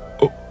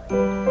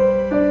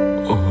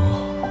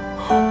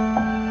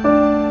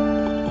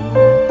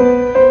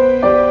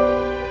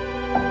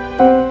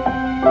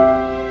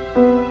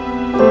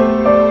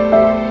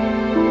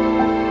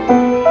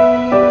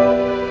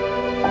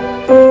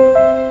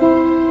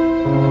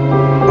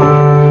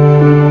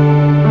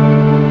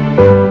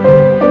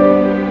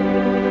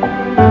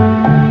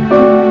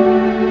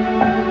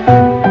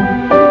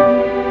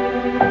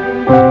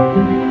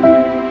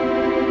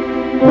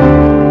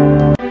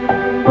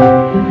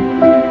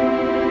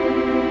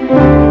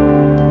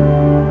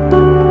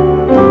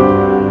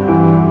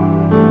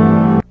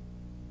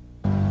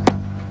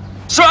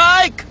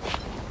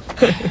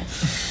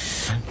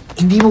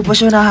 Hindi mo pa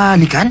siya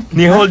nahahalikan?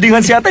 Ni holding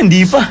hands yata,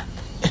 hindi pa.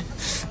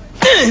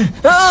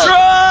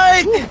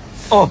 Strike!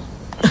 Oh,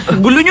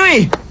 Gulo nyo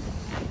eh.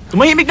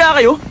 Tumahimik na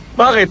kayo.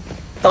 bakit?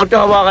 Takot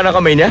ka hawakan ng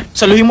kamay niya?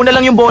 Saluhin mo na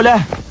lang yung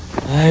bola.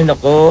 Ay,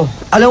 nako.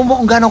 Alam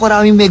mo kung gaano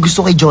karaming may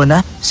gusto kay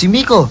Jonah? Si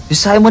Miko, yung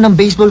sayo mo ng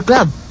baseball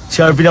club.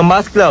 Si Harvey ng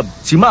math club,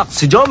 si Max,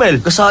 si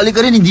Jomel. Kasali ka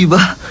rin, hindi ba?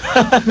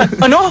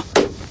 Ano?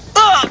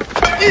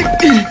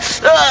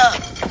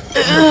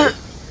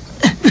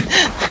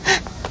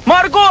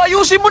 Marco,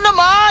 ayusin mo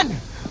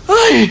naman!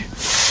 Ay!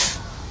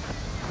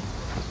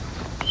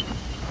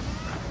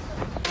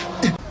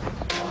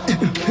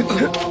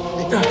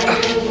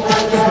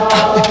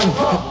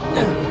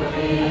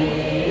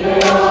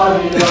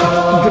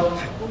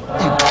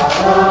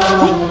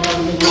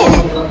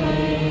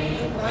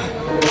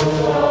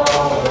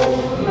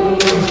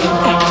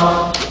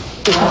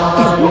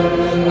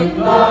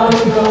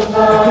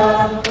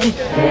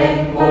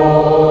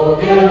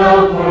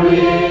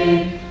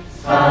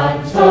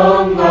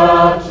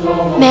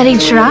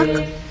 Marriage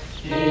rock?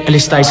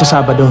 Alis tayo sa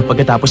Sabado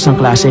pagkatapos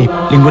ng klase.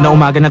 Linggo na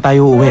umaga na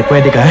tayo uuwi.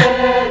 Pwede ka?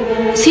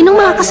 Sinong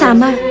mga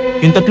kasama?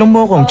 Yung tatlong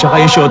mokong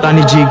tsaka yung shota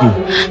ni Jiggy.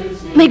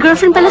 May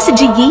girlfriend pala si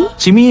Jiggy?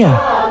 Si Mia.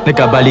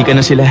 Nagkabalikan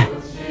na sila.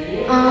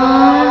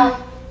 Ah...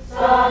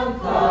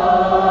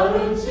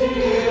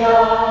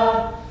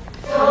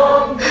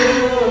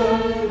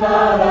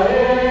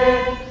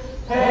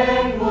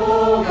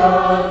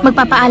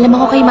 Magpapaalam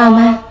ako kay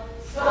Mama.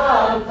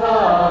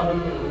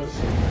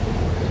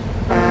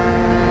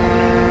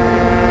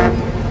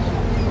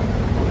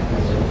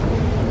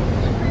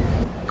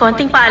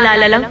 Konting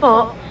paalala lang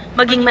po,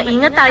 maging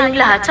maingat tayong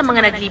lahat sa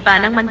mga naglipa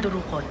ng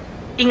mandurukot.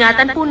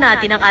 Ingatan po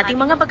natin ang ating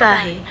mga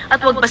bagahe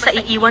at huwag basta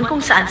iiwan kung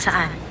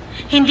saan-saan.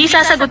 Hindi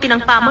sasagutin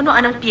ng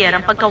pamunuan ng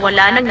Pierre ang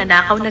pagkawala ng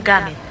nanakaw na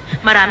gamit.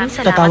 Maraming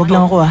salamat Tatawag po.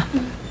 lang ako ah.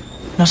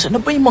 Nasaan na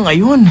ba yung mga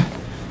yun?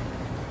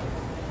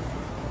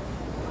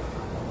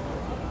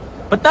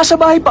 Ba't nasa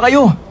bahay pa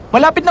kayo?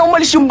 Malapit na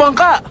umalis yung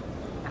bangka.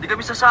 Hindi kami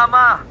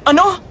sasama.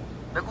 Ano?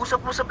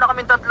 Nag-usap-usap na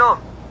kaming tatlo.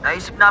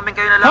 Naisip namin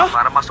kayo na lang Ha?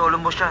 para masolo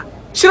mo siya.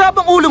 Sira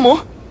bang ulo mo?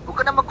 Huwag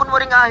ka na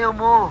magkunwaring ayaw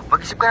mo.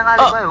 Mag-isip ka ng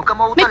alibay. Huwag ka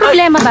May mautala.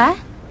 problema ba?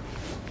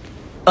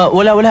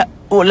 Wala.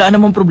 Wala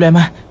namang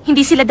problema.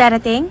 Hindi sila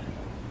darating?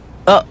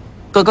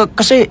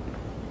 Kasi...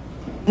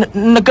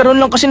 nagkaroon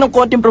lang kasi ng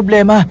konting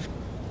problema.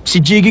 Si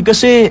Jiggy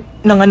kasi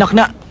nanganak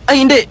na...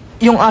 Ay, hindi.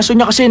 Yung aso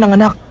niya kasi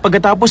nanganak.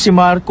 Pagkatapos si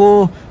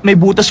Marco, may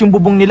butas yung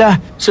bubong nila.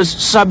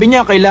 Sabi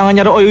niya, kailangan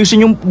niya raw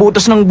ayusin yung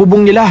butas ng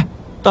bubong nila.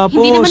 Tapos...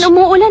 Hindi naman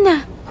umuulan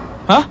ah.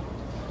 Ha?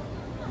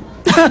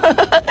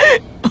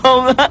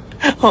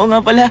 Oo nga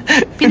pala.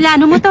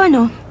 Pinlano mo to,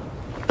 no?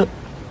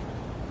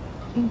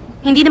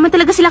 Hindi naman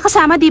talaga sila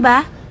kasama, di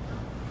ba?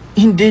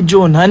 Hindi,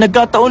 John, ha?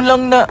 Nagkataon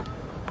lang na...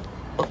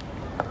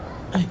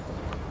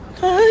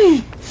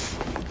 Ay.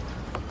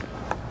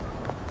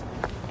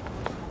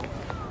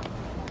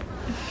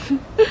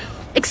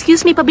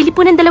 Excuse me, pabili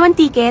po ng 2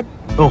 ticket.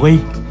 Okay.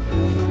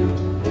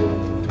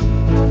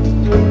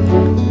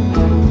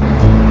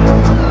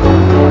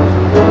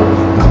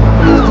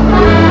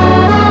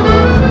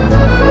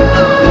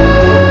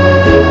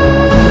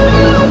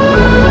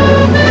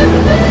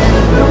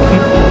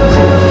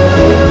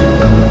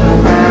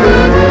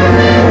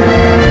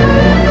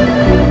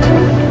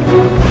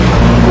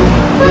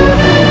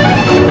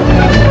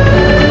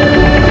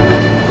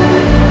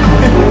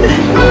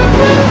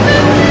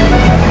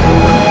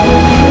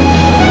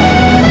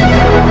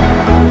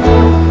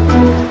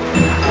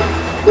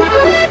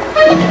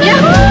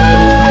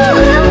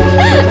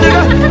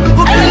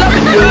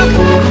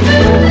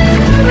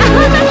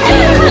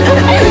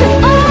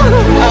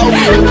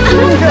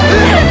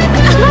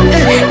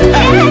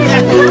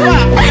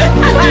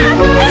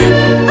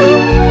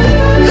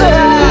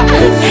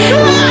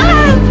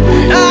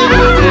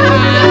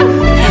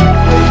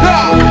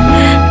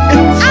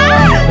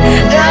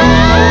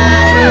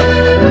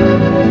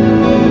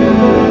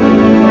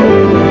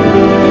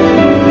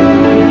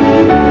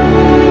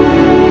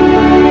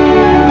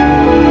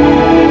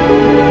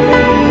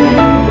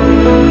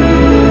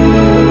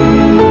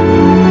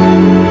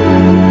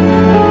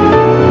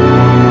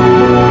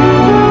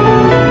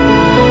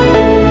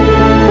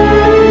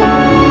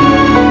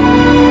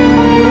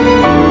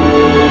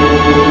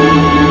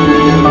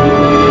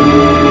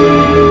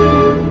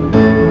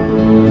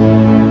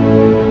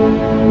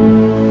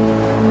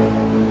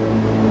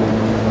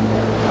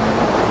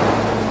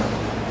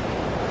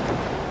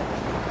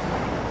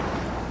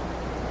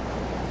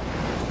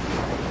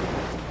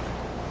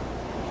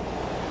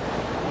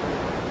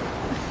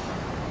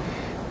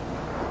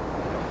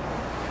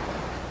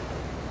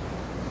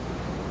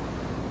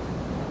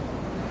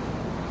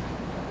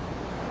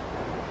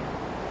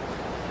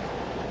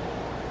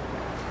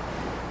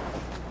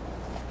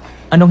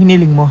 Anong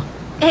hiniling mo?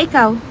 Eh,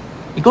 ikaw?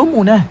 Ikaw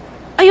muna.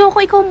 Ayoko,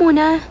 ikaw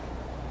muna.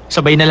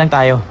 Sabay na lang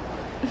tayo.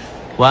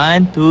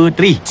 1, 2,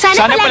 3.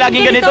 Sana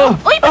palaging ganito.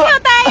 Uy, pareho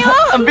tayo!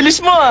 Ang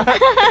bilis mo, ah!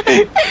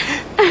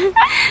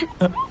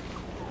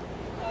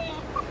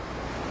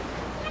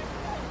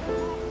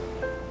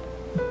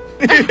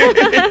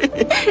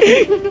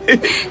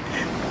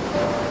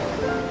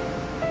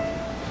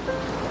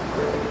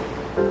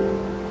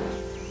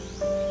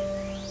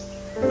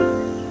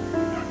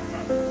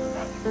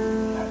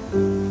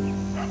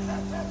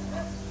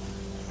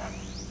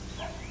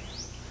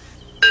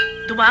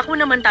 Dumako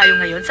naman tayo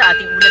ngayon sa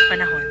ating ulat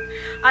panahon.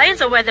 Ayon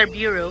sa Weather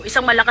Bureau,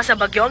 isang malakas na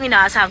bagyo ang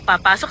inaasahang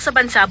papasok sa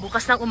bansa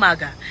bukas ng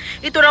umaga.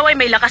 Ito raw ay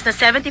may lakas na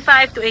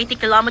 75 to 80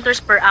 kilometers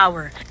per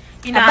hour.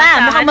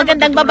 Aba, mukhang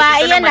magandang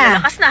babae yan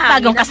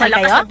Bagong kasal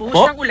kayo? At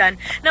buhos ng ulan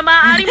na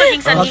maaaring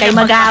maging sanhi. Huwag kayo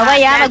mag-aaway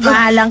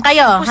magmahalang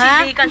kayo, ha?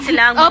 Posibleng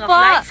kansela ang mga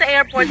flights sa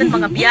airport at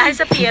mga biyahe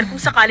sa pier kung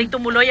sakaling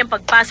tumuloy ang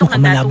pagpasok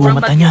ng naturang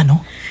bagyo. Niya,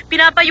 no?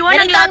 Pinapayuhan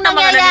ang lahat ng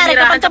mga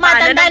naninirahan sa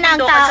paanan ng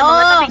bundok at sa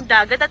mga tabing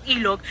dagat at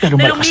ilog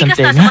na lumikas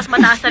na sa mas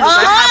mataas na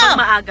lugar habang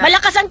maaga.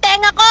 Malakas ang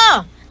tenga ko!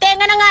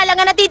 Tenga na nga lang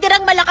ang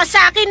natitirang malakas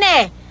sa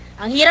akin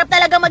Ang hirap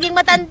talaga maging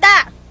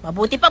matanda.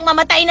 Mabuti pang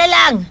mamatay na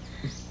lang.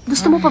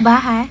 Gusto mo pa ba,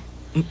 ha?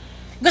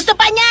 Gusto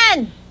pa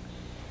niyan!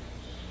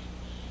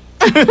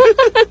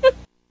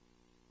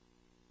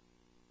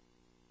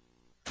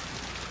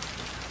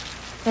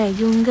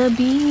 Ngayong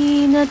gabi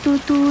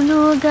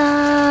natutulog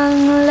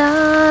ang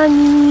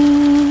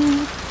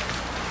langit.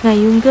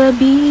 Ngayong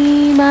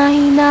gabi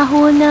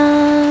mahinahon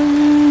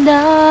ang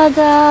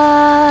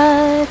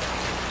dagat.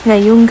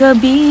 Ngayong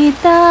gabi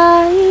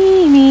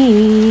tahimik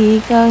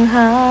ang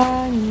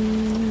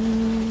hangin.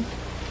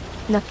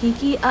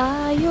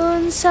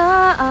 Nakikiayon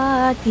sa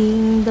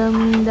ating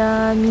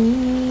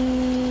damdamin.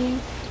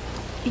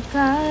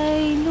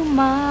 Ika'y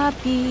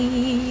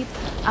lumapit,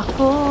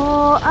 ako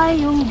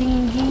ay iyong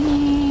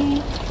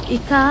dinggin.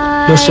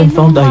 Ika'y Lost and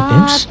found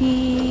items?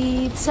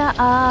 lumapit sa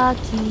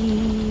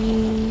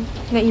akin.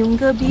 Ngayong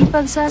gabi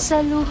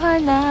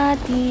pagsasaluhan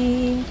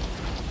natin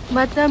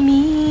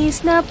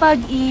matamis na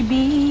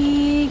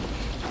pag-ibig.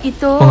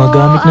 Ito Mga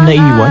gamit na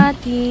naiwan? ang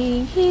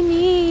ating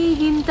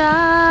hinihintay.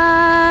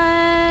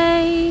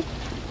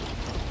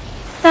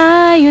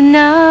 Tayo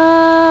na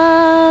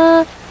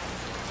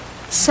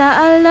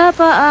sa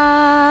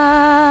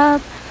alapaap,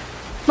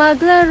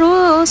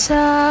 maglaro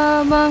sa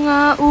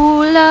mga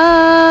ulap.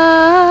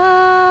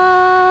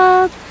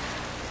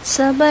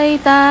 Sabay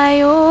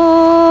tayong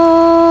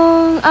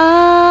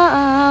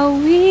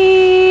aawit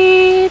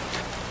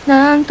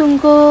ng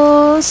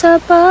tungkol sa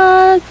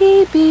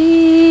pag-ibig.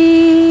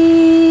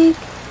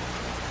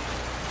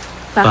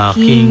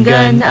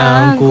 Pakinggan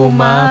ang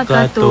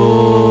kumakatok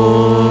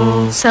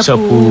sa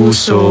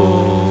puso.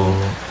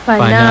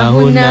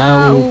 Panahon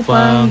na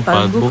upang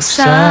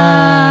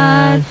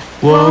pagbuksan.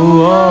 Wow,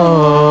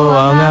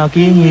 wow, ang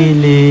aking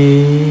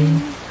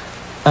hiling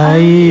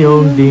ay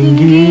iyong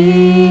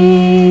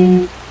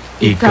dinggin.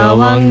 Ikaw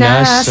ang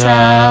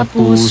nasa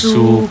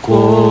puso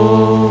ko.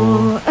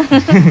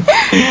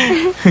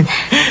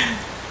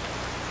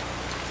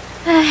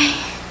 Ay,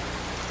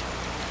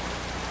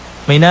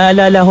 May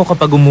naalala ko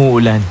kapag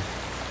umuulan.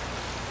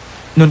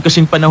 Noon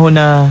kasing panahon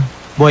na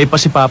buhay pa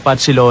si Papa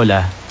at si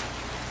Lola,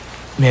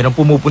 merong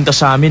pumupunta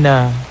sa amin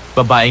na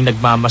babaeng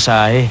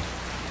nagmamasahe.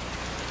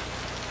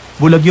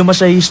 Bulag yung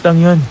masahistang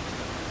yun.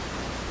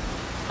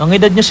 Ang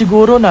edad niya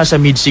siguro nasa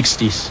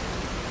mid-60s.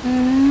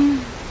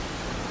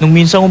 Nung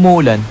minsang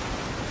umuulan,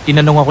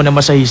 tinanong ako na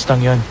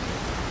masahistang yon.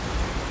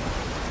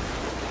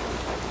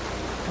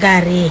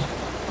 Gary,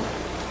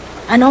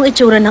 ano ang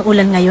itsura ng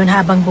ulan ngayon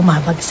habang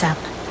bumabagsak?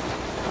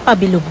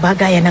 Pabilog ba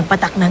gaya ng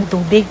patak ng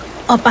tubig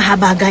o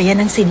pahaba gaya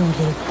ng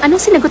sinulid?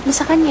 anong sinagot mo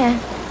sa kanya?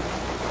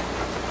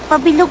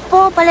 Pabilog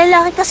po,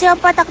 palalaki kasi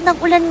ang patak ng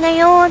ulan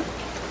ngayon.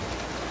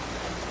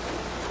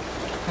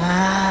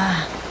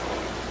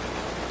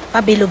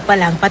 Pabilog pa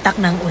lang patak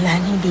ng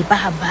ulan, hindi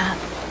pa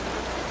haba.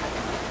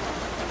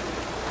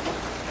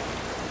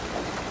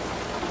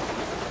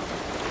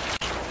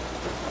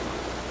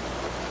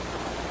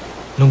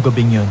 Nung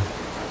gabing yon,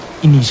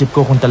 inisip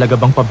ko kung talaga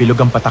bang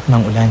pabilog ang patak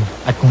ng ulan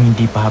at kung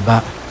hindi pa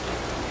haba.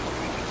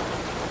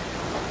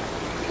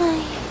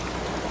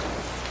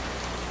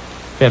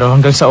 Pero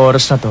hanggang sa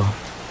oras na to,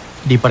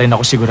 di pa rin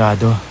ako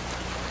sigurado.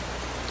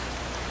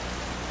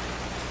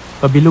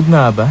 Pabilog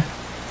nga ba?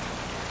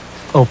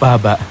 O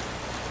pahaba?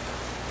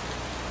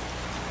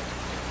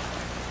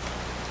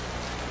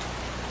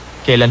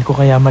 Kailan ko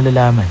kaya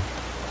malalaman?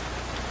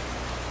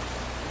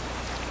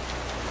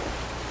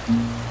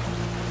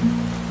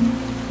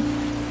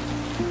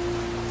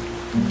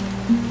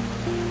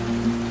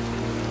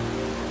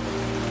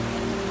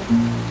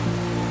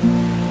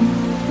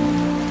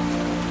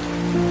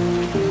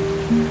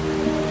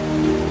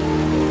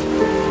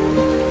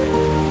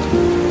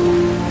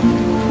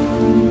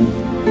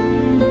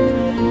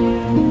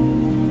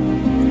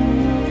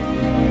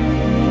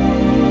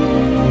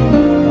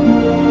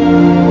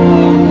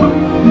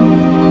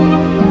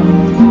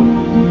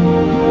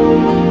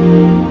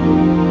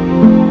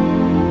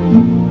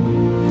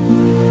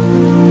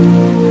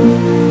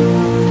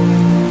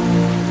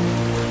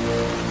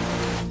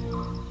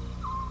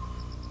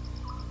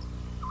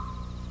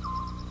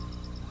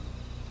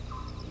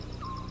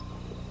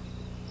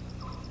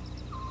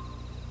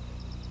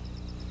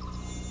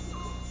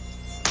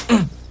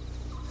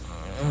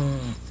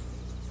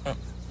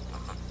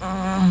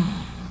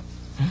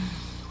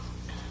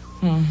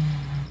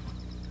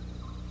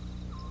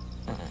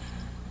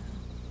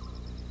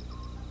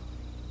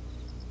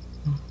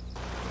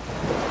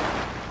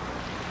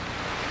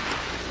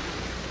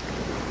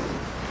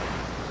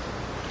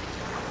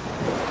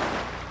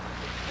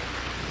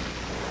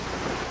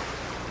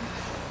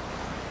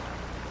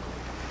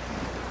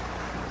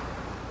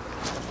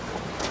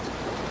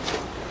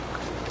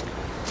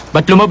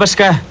 Ba't lumabas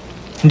ka?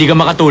 Hindi ka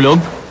makatulog?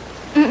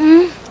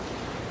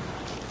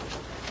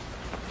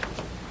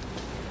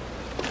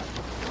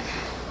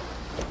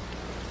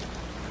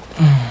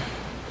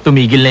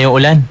 Tumigil na yung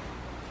ulan.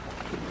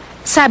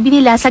 Sabi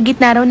nila sa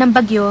gitna raw ng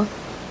bagyo,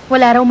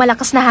 wala raw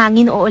malakas na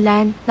hangin o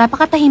ulan.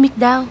 Napakatahimik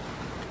daw.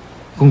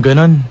 Kung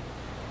ganon,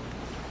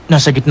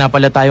 nasa gitna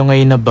pala tayo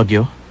ngayon na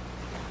bagyo.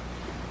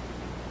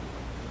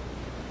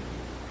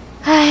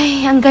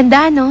 Ay, ang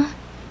ganda, no?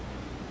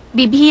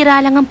 Bibihira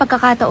lang ang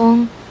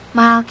pagkakataong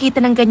makakita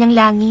ng ganyang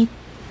langit.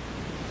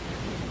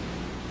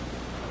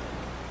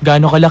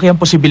 Gaano kalaki ang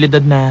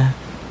posibilidad na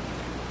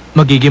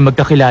magiging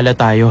magkakilala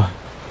tayo?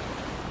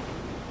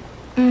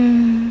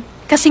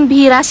 Kasing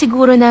bihira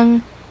siguro ng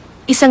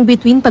isang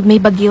bituin pag may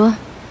bagyo.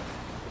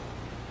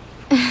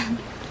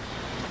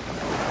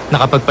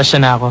 Nakapagpasya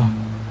na ako.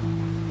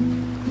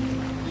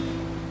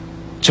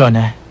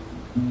 Jonah,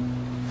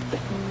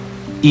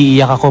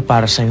 iiyak ako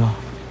para sa'yo.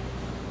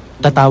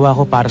 Tatawa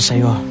ako para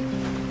sa'yo.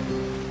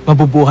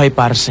 Mabubuhay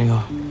para sa'yo.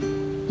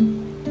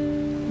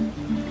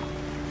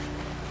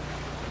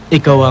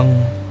 Ikaw ang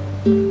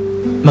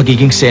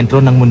magiging sentro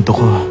ng mundo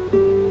ko.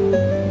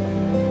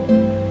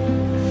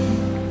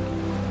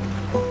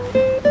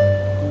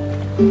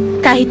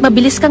 Kahit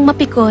mabilis kang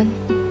mapikon,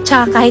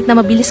 tsaka kahit na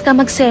mabilis kang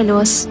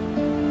magselos,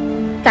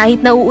 kahit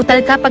nauutal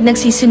ka pag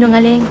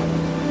nagsisinungaling,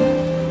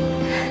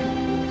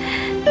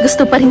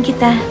 gusto pa rin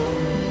kita.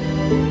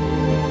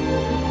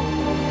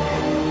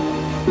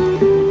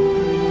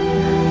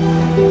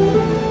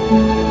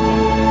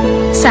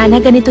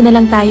 Sana ganito na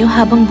lang tayo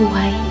habang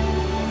buhay.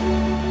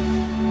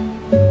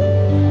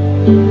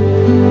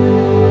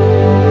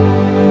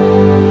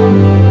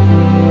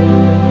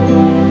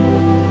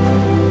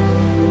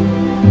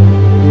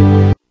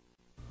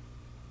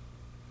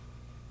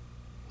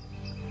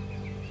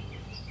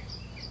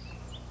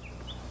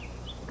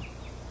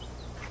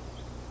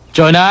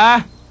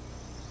 Jonah!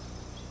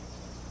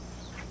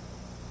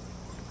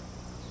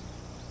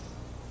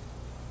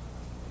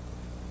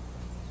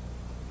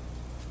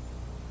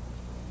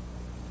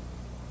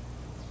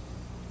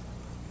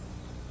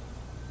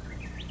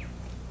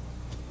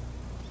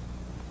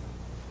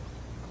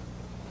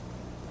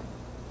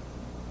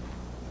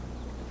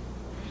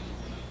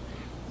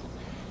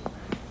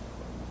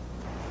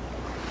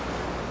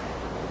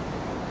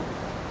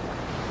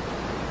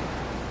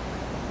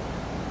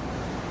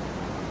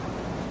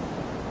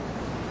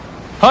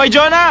 Hoy,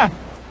 Jonah!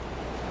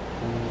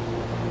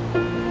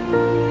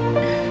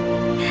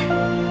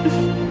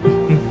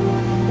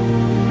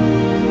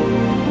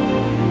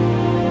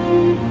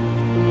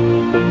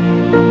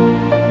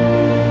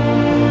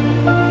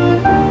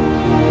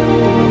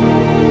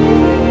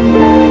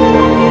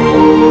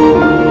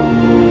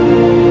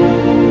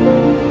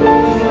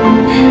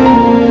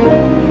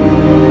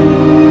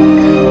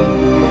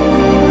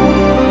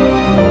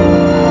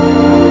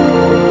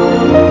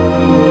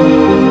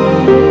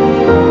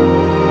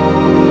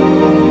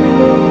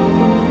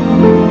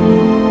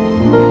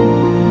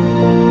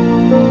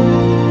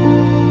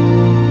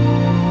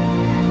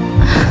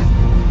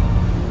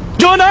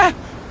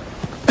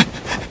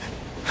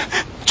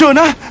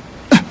 Jonah!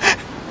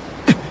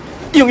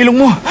 Yung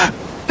ilong mo.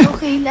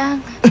 Okay lang.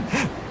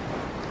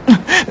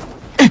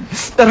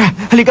 Tara,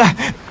 halika.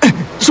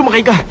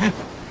 Sumakay ka.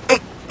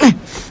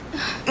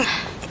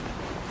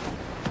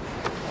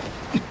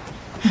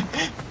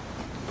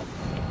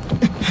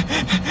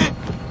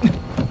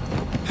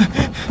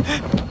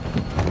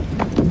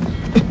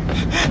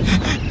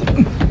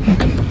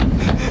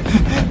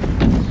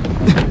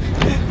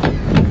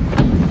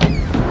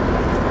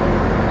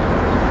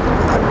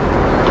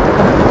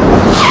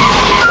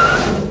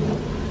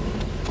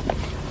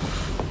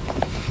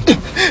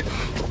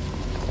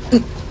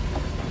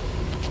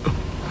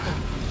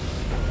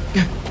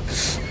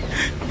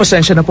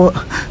 Pasensya na po.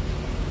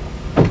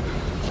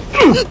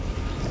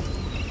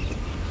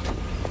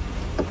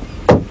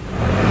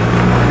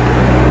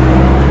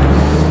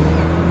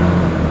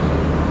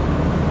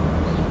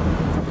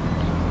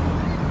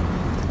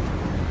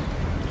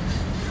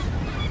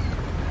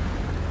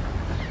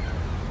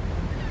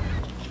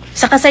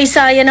 Sa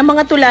kasaysayan ng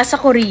mga tula sa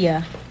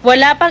Korea,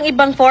 wala pang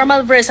ibang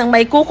formal verse ang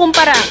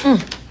maikukumpara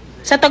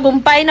sa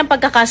tagumpay ng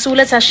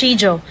pagkakasulat sa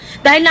Shijo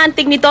dahil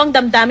naantig nito ang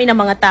damdamin ng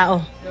mga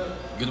tao.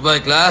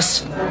 Goodbye,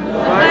 class.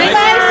 Bye,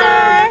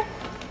 sir!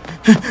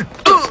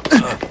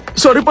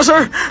 Sorry po,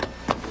 sir.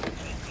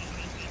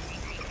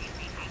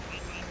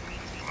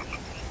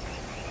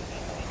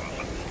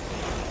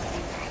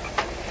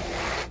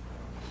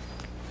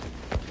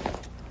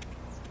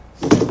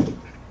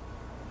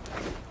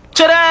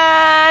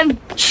 Tcharan!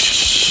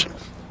 Shhh!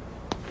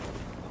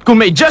 Kung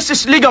may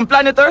Justice League ang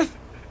Planet Earth,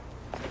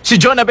 si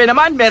Jonah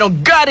naman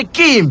merong Gary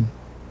Kim.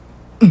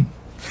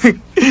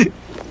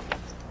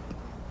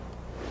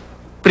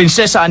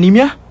 Prinsesa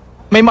Anemia,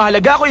 may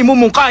mahalaga ako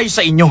imumungkahi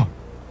sa inyo.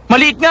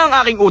 Maliit nga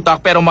ang aking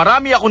utak pero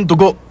marami akong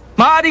dugo.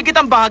 Maaari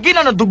kitang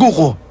bahaginan ng dugo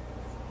ko.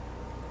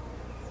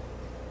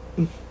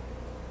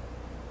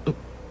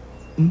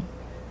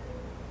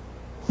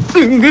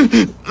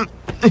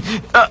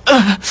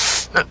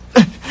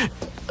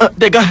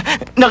 Teka,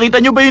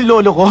 nakita niyo ba yung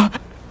lolo ko?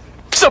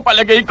 Sa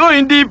palagay ko,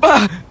 hindi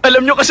pa.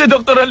 Alam niyo kasi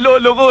doktor ang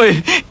lolo ko eh.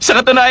 Sa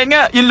katunayan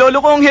nga, yung lolo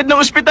ko ang head ng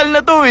ospital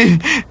na to eh.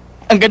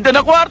 Ang ganda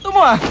ng kwarto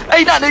mo ah.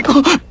 Ay, nanay ko.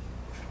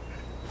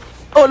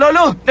 Oh,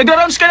 lolo,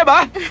 nagra-rounds ka na ba?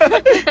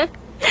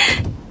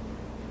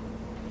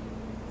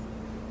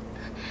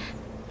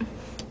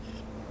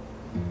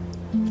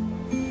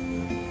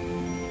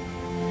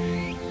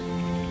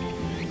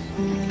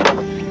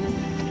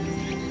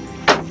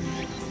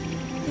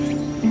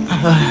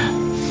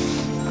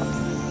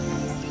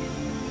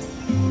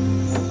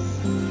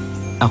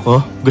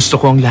 Ako, gusto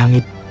ko ang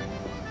langit.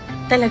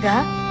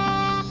 Talaga?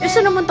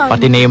 Saan naman tayo?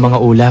 Pati na yung mga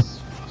ulap.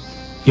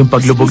 Yung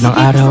paglubog ng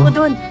Sige, araw. gusto ko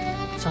dun.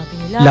 Sabi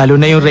nila, Lalo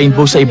na yung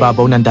rainbow sa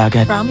ibabaw ng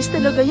dagat. promise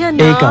talaga yan,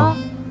 Eh, ikaw?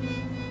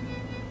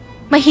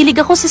 Mahilig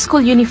ako sa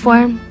school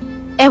uniform.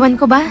 Ewan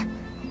ko ba?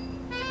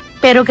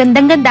 Pero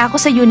gandang-ganda ako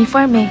sa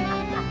uniform eh.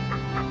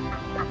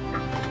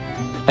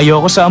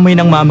 Ayoko sa amoy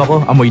ng mama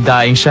ko. Amoy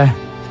daing siya.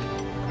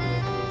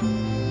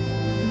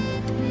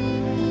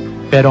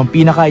 Pero ang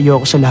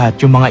pinaka-ayoko sa lahat,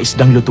 yung mga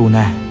isdang luto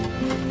na.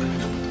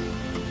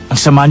 Ang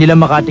sama nila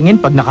makatingin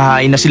pag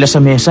nakahain na sila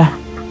sa mesa.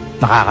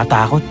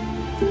 Nakakatakot.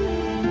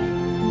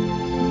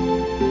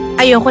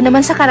 Ayoko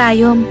naman sa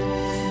karayom.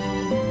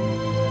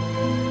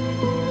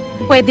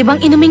 Pwede bang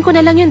inumin ko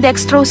na lang yung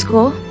dextrose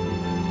ko?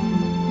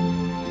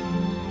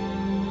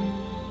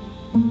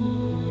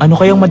 Ano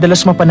kayang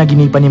madalas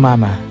mapanaginipan ni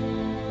mama?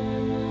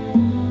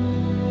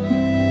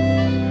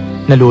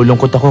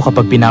 Nalulungkot ako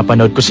kapag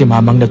pinapanood ko si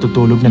mamang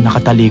natutulog na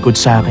nakatalikod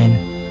sa akin.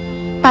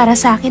 Para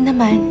sa akin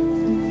naman.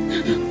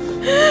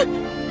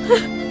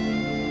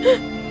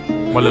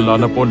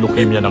 Malala na po ang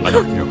leukemia ng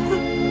anak niyo.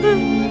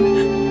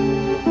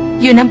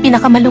 Yun ang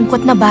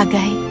pinakamalungkot na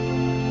bagay.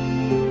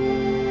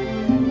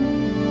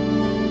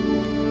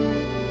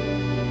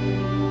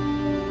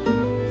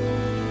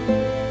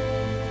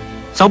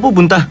 Saan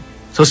pupunta?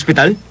 Sa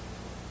ospital?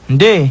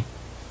 Hindi.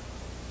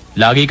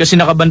 Lagi kasi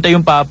nakabantay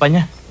yung papa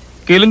niya.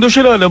 Kailan daw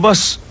siya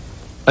lalabas?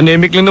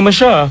 Anemic lang naman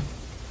siya.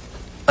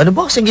 Ano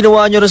ba kasing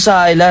ginawa nyo rin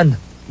sa island?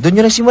 Doon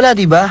nyo nagsimula,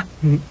 di ba?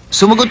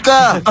 Sumagot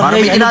ka!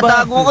 Parang may Ay, ano ba?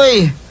 tinatago ko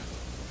eh.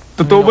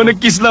 Totoo ba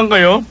nag-kiss lang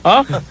kayo?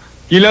 Ha?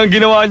 Yun lang ang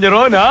ginawa niyo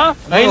ron, ha?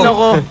 Ay,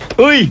 nako.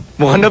 Uy,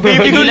 mukhang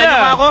napipigil Tigilan niyo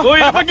ba na. ako? Uy,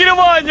 ano ba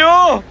ginawa niyo?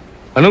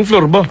 Anong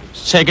floor ba?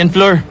 Second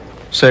floor.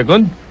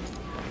 Second?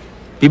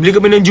 Bibili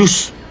kami ng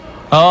juice.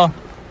 Oo.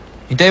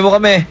 Hintayin mo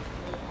kami.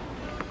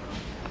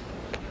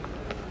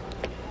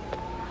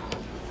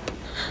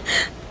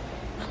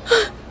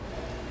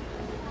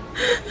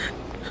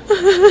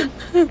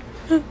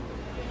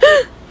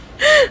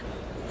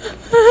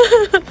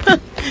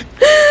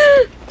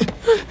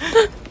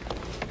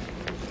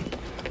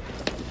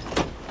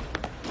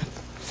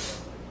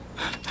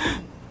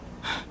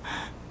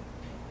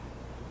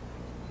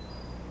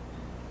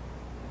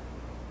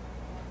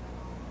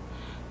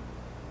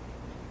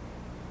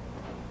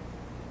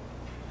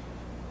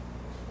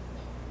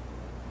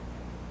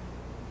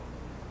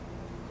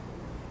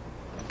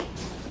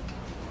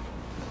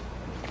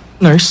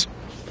 Nurse,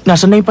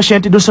 nasan na yung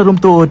pasyente doon sa room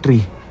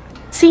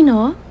 203?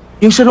 Sino?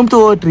 Yung sa room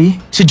 203,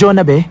 si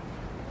Jonah be?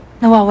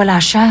 Nawawala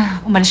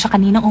siya. Umalis siya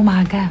kaninang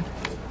umaga.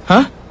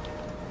 Ha?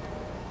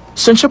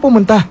 Saan siya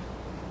pumunta?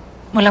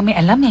 Walang may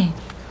alam eh.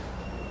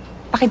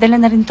 Pakidala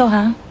na rin to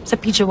ha, sa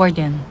PG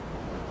Warden.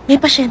 May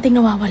pasyenteng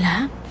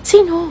nawawala?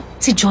 Sino?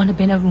 Si John na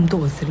na room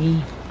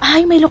 203.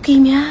 Ay, may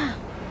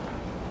leukemia.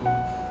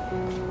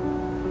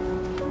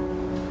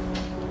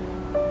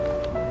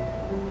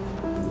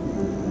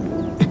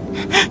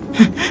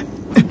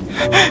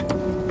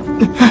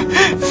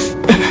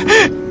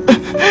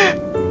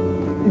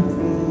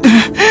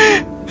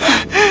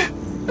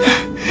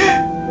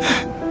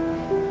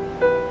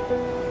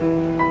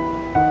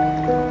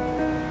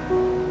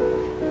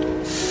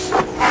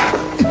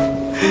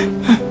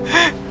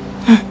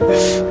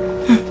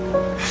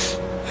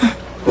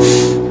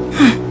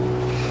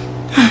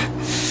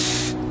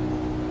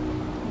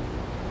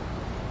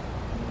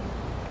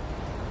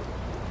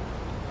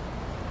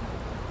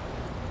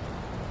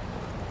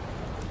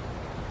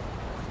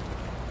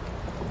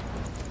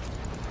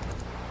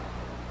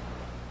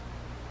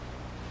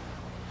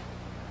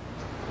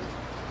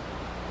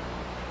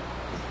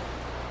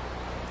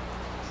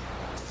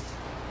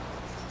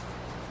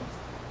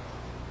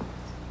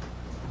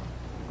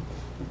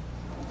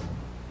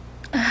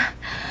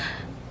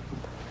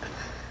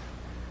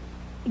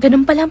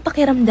 Ganun pala ang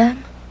pakiramdam.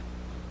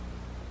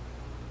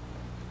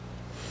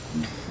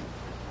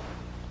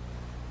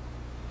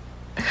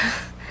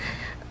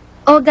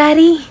 Oh,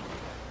 Gary.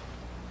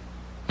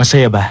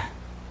 Masaya ba?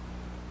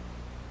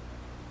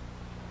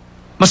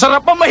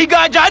 Masarap pa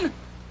mahiga dyan?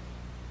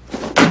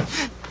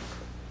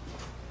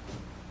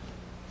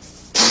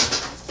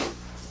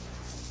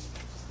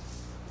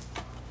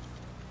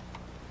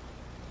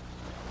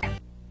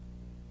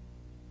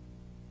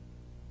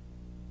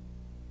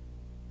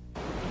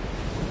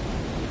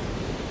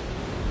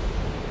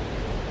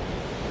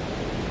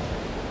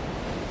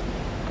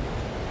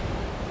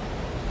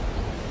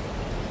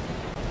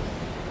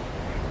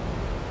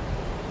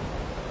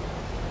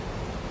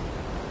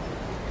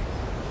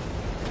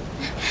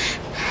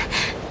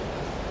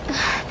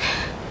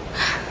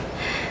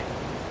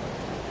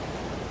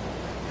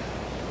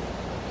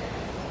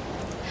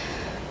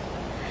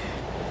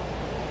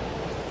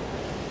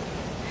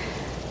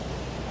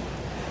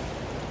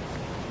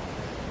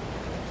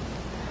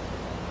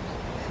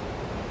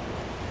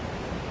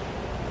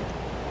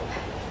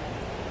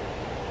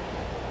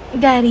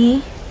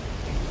 Gary?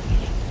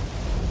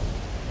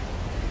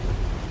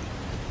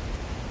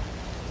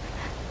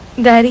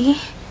 Gary?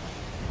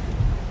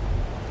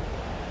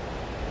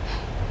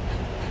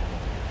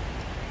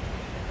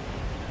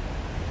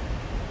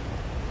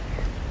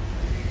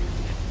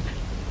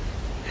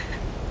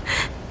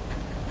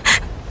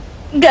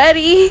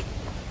 Gary?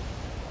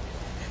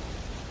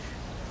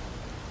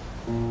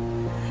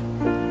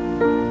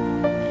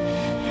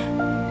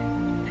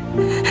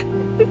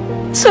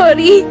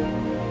 Sorry.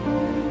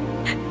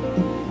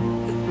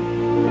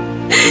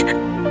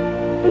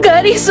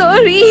 Gary,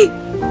 sorry.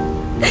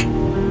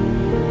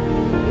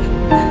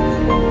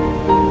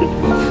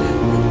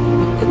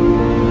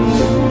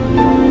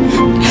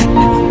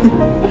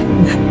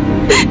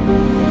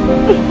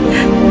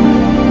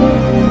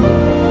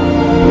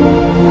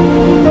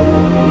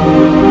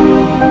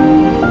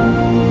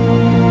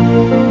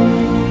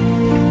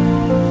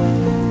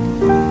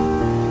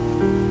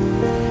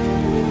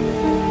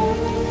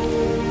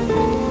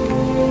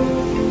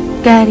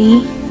 Gary?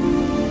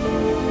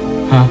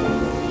 Ha?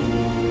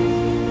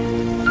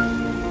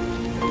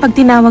 Pag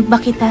tinawag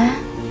ba kita,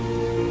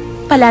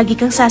 palagi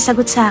kang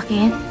sasagot sa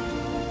akin?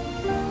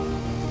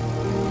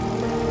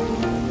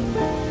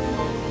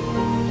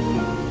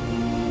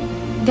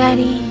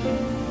 Gary?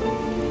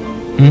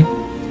 Hmm?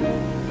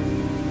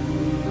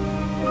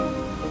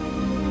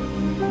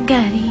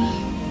 Gary?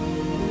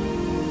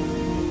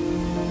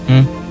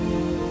 Hmm?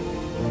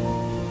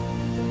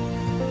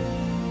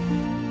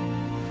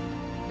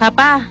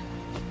 Papa,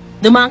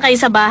 dumaan kayo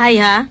sa bahay,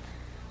 ha?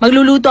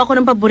 Magluluto ako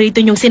ng paborito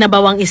niyong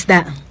sinabawang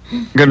isda.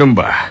 Ganun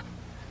ba?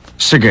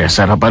 Sige,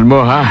 sarapan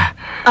mo, ha?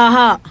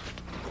 Aha.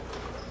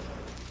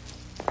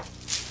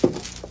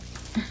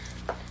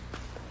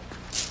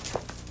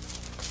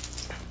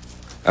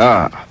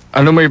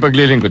 Ano may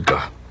paglilingkod ko?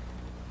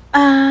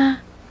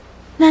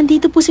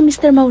 Nandito po si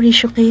Mr.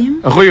 Mauricio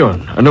Kim. Ako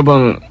yun. Ano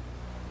bang...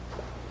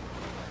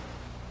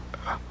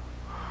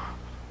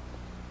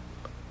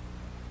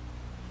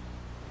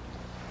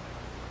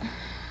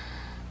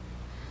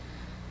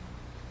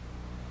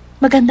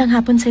 Magandang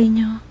hapon sa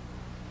inyo.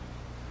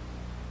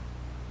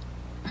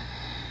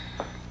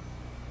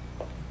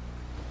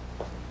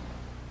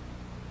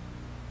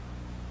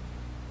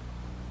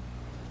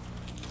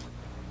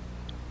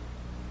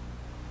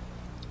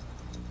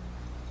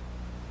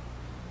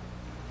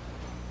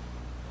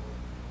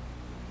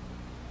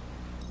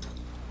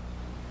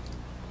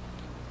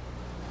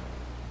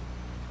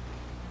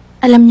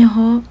 Alam niyo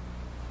ho,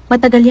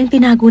 matagal yang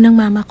tinago ng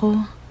mama ko.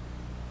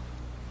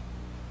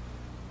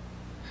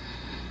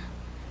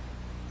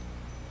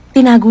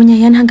 Tinago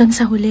niya yan hanggang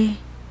sa huli.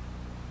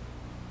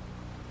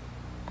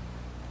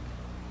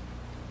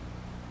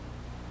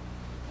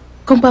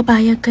 Kung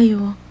papayag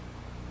kayo,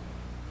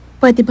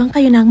 pwede bang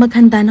kayo na ang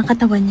maghanda ng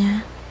katawan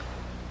niya?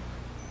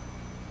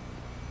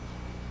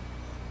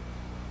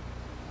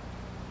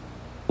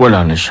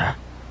 Wala na siya.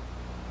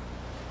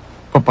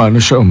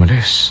 Paano siya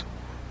umalis?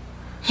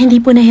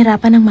 Hindi po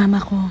nahirapan ng mama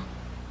ko.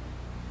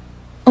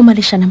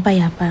 Umalis siya ng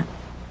payapa.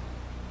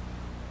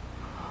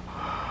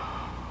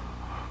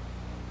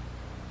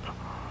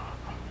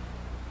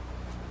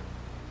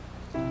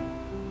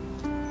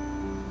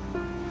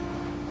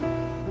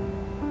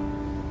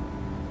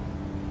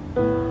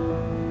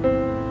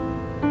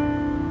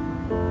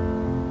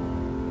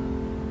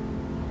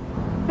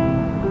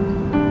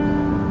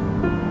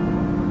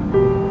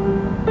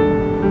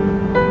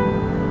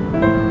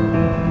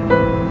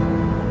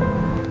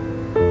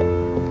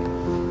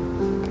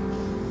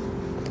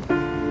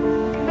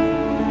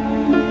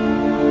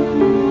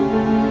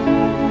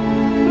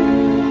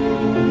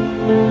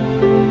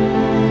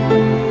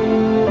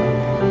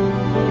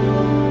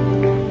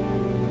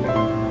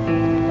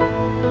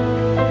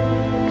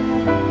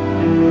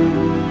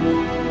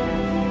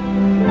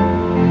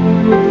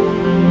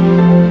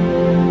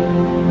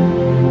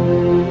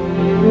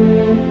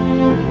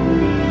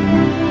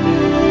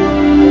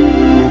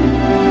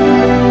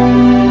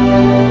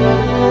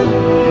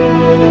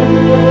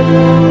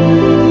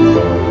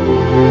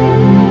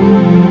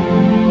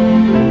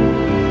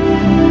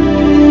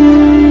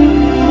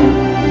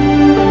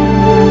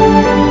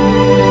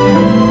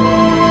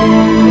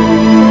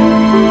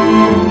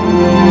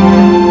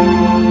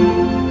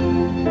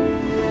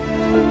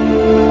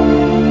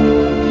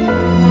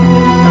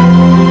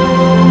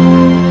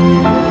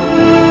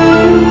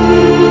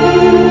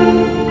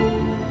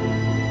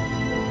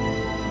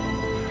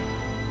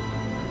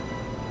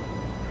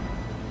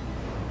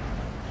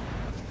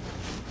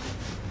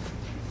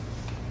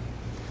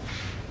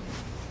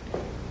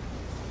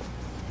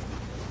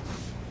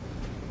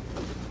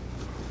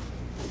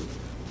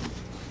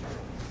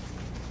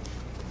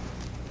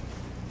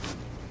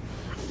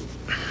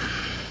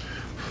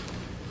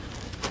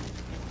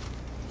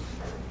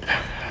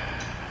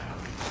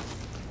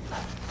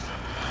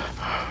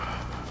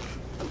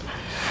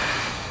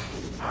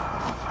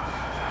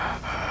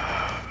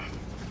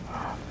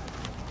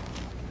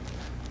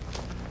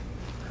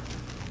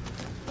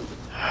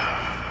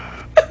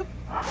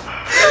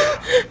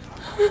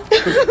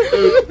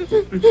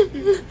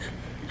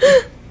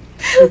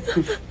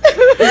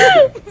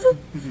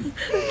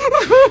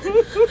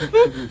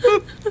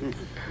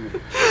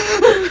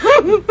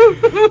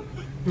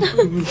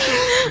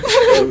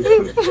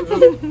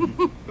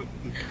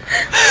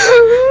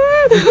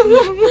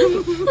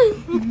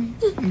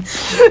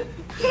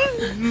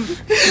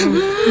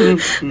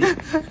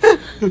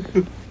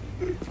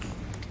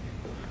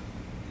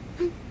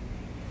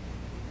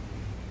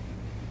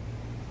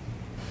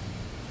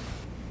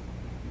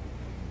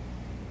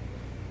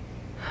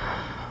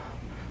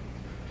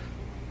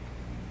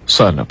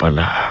 Sana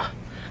pala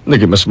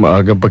naging mas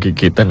maagang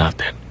pagkikita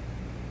natin.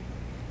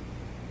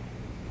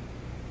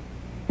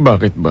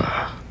 Bakit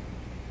ba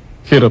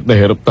hirap na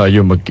hirap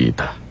tayo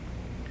magkita?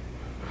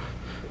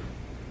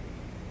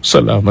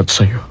 Salamat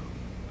sa'yo.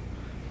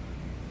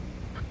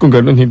 Kung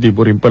ganun, hindi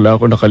mo rin pala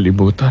ako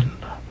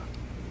nakalimutan.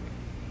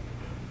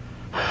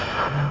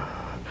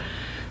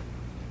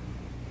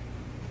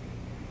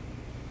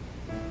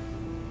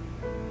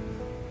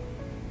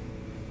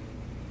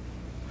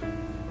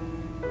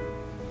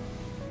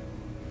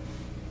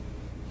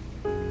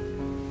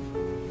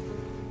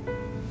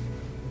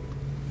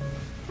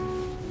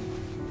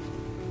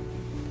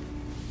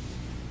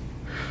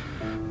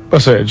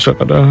 Pasensya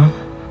ka na.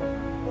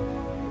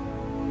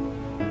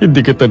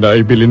 Hindi kita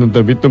naibili ng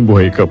damit nung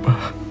buhay ka pa.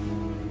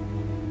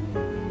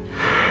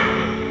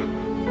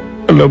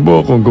 Alam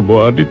mo akong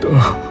gumawa nito.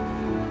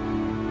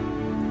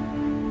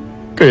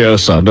 Kaya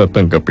sana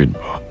tanggapin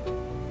mo.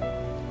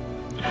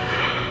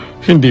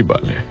 Hindi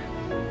bale.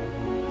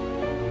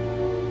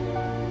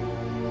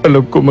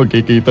 Alam ko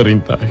magkikita rin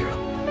tayo.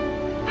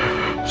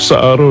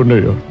 Sa araw na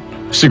yon,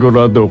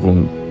 sigurado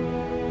kong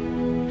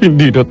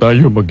hindi na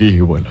tayo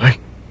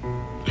maghihiwalay.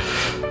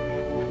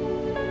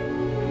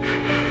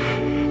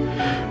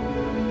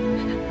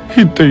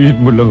 Hintayin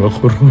mo lang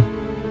ako ron.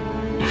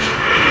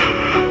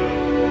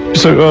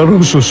 Isang araw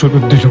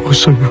susunod din ako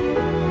sa'yo.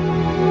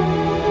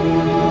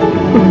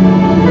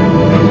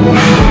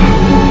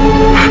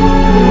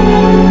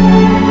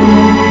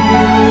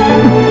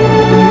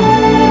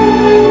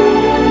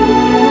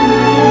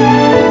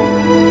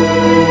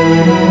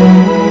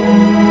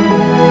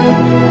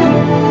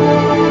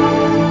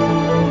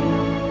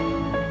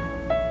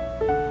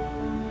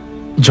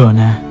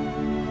 Jonah,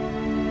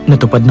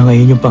 natupad na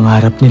ngayon yung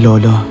pangarap ni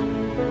Lolo.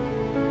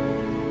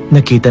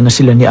 Nakita na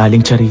sila ni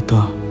Aling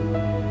Charito.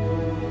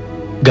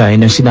 Gaya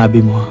ng sinabi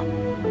mo,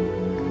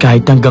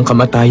 kahit hanggang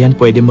kamatayan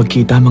pwede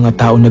magkita ang mga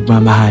tao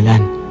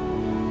nagmamahalan.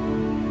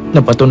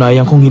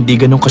 Napatunayan kong hindi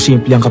ganun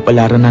kasimple ang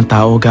kapalaran ng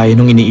tao gaya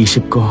nung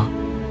iniisip ko.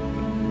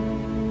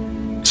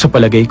 Sa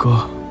palagay ko,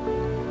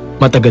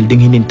 matagal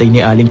ding hinintay ni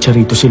Aling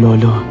Charito si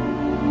Lolo.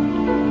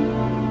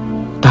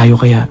 Tayo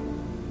kaya,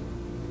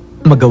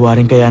 magawa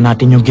rin kaya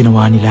natin yung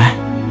ginawa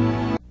nila?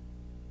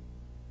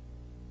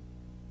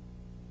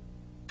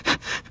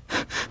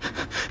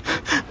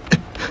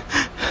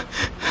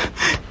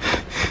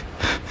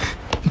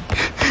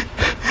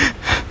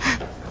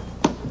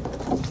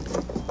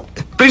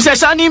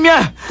 Prinsesa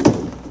Anemia!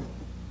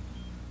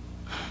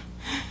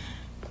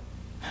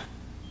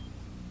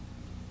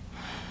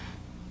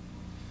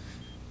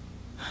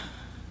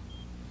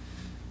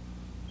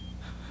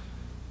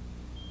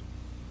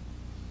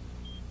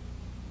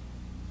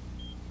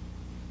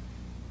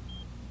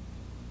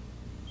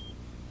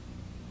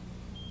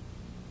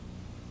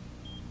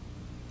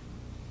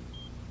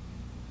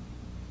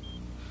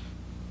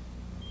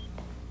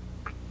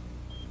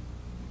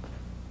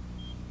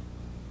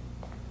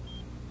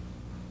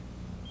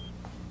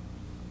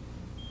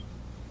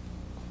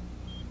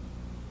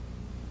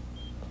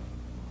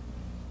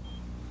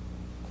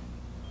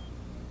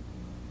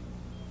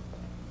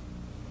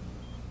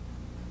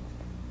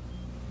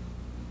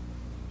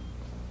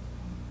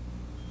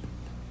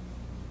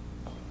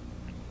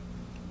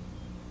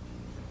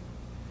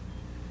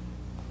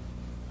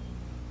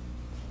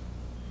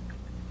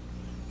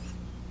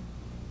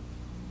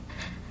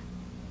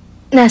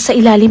 Nasa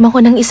ilalim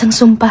ako ng isang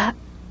sumpa.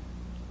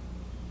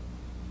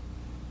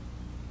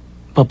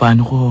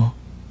 Paano ko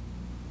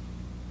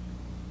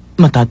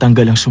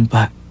matatanggal ang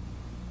sumpa?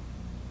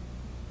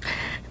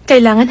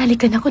 Kailangan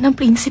halikan ako ng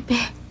prinsipe.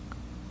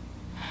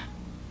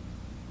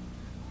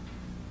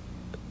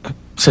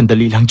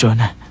 Sandali lang,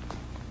 Jonah.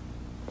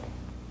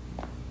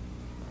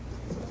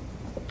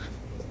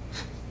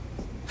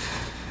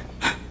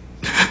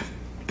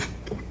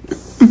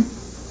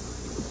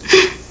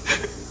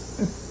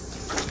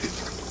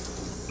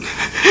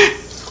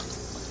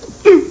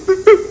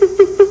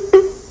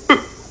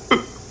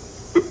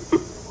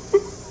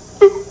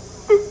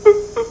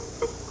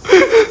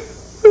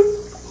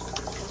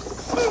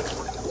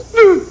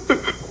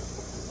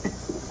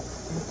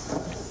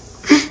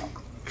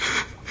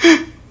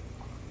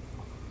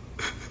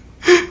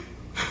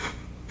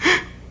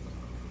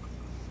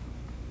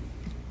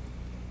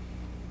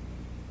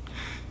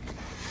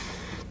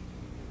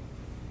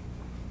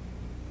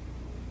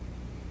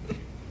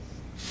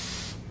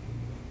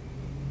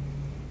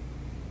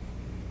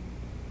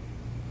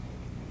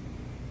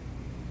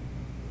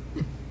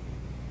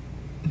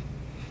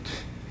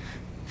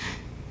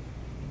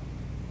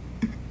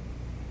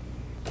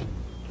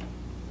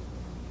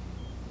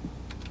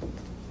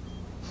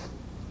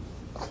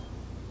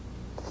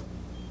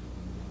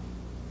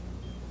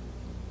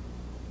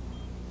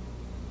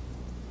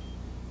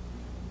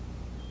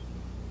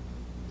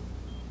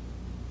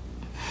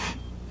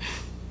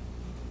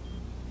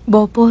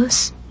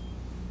 Bopos,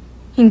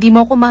 hindi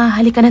mo ako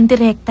mahahalikan ng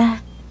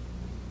direkta.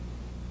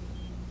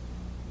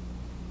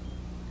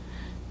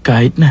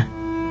 Kahit na.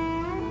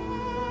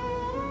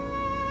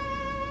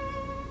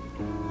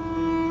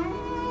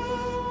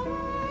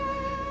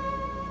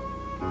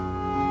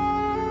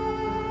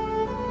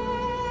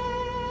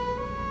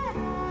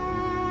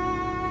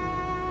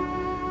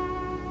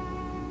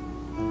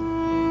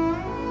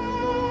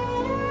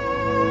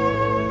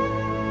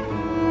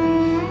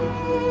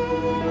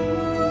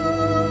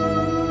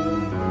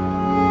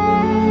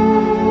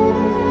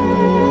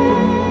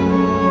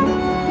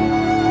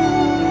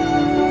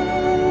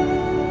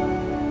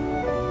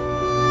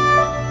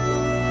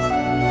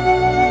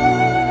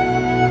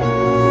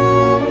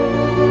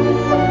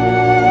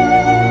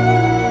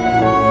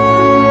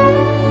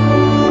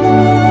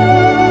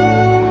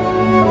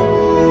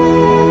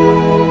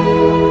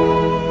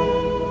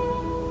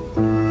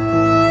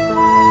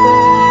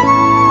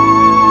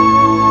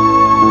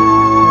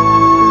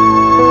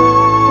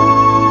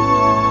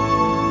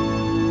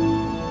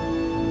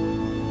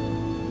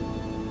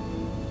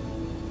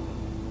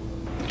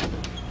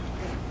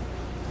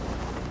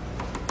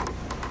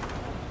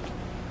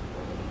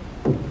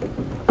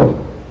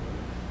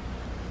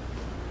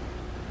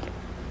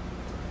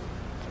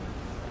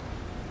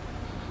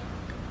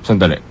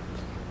 Sandali.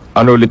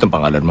 Ano ulit ang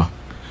pangalan mo?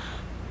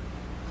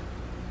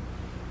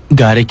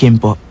 Gary Kim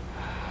po.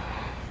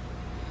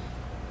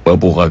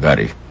 Mabu ka,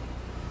 Gary.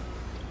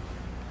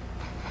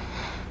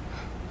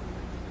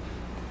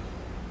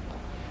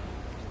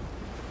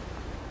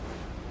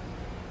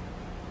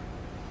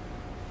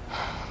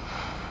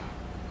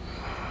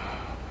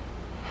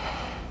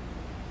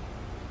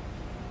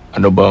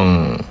 Ano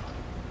bang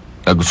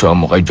nagustuhan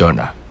mo kay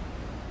Jonah?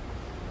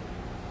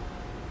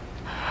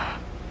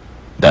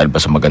 Dahil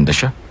ba sa maganda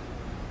siya?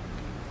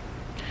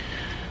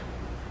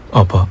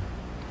 Opo.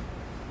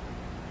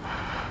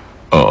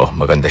 Oo,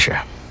 maganda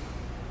siya.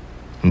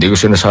 Hindi ko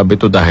sinasabi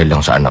to dahil lang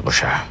sa anak ko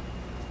siya.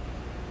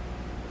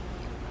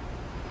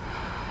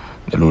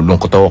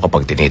 Nalulungkot ako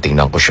kapag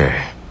tinitingnan ko siya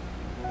eh.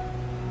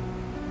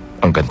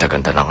 Ang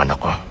ganda-ganda ng anak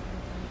ko.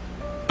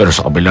 Pero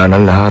sa kabila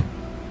ng lahat,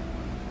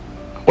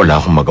 wala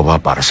akong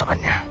magawa para sa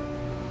kanya.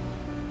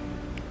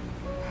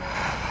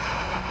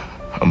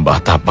 Ang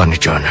bata pa ni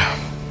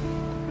Jonah.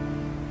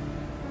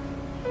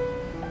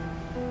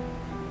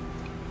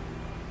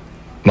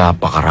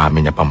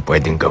 Napakarami niya pang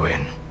pwedeng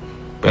gawin.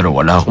 Pero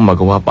wala akong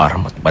magawa para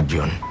matupad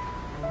yun.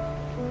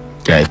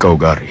 Kaya ikaw,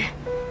 Gary,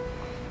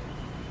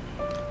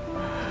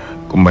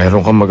 kung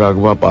mayroon kang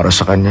magagawa para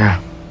sa kanya,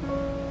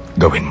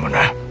 gawin mo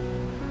na.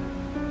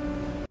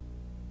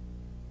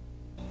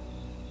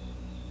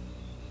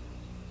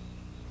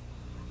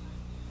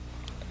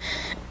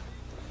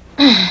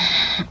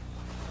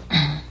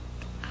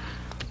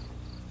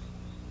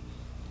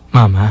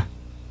 Mama,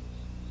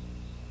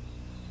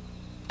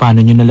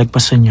 paano niyo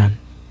nalagpasan yan?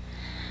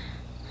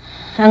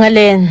 Ang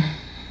alin?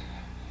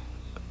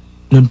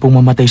 Noon pong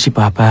mamatay si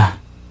Papa.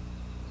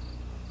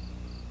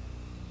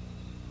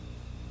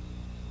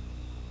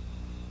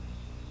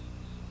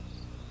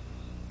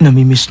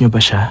 Namimiss niyo ba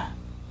siya?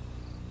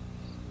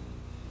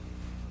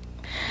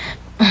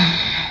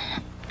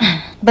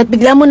 Ba't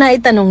bigla mo na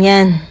itanong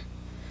yan?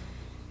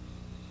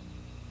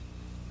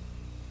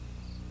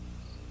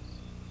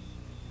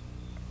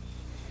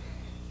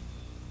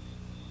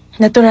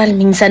 Natural,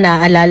 minsan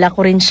naaalala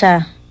ko rin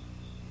siya.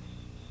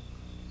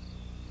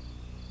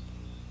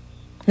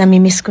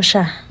 Namimiss ko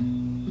siya.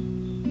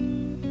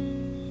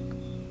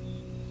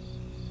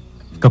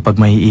 Kapag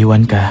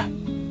maiiwan ka,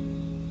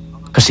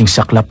 kasing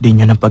saklap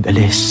din yun ng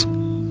pag-alis.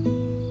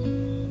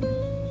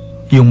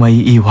 Yung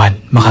maiiwan,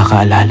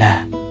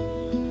 makakaalala.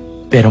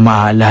 Pero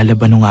maaalala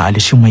ba nung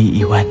aalis yung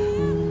maiiwan?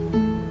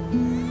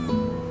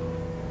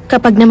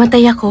 Kapag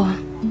namatay ako,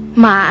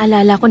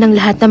 maaalala ko ng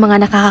lahat ng mga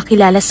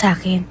nakakakilala sa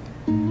akin.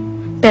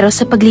 Pero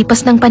sa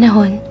paglipas ng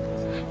panahon,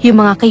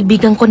 yung mga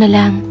kaibigan ko na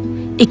lang,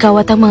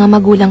 ikaw at ang mga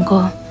magulang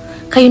ko,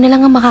 kayo na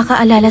lang ang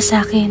makakaalala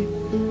sa akin.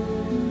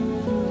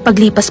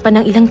 Paglipas pa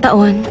ng ilang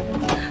taon,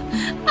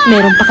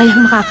 meron pa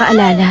kayang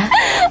makakaalala?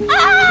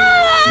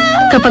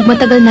 Kapag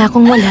matagal na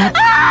akong wala,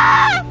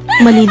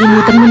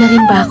 malilimutan mo na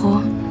rin ba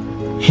ako?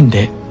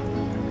 Hindi.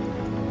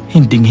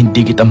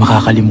 Hinding-hindi kita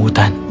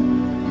makakalimutan.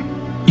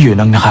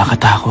 Yun ang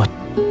nakakatakot.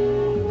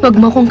 Huwag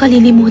mo akong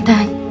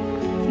kalilimutan.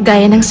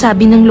 Gaya ng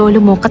sabi ng lolo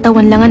mo,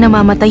 katawan lang ang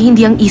namamatay,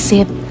 hindi ang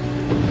isip.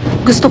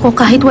 Gusto ko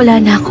kahit wala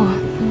na ako,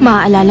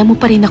 maaalala mo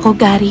pa rin ako,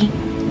 Gary.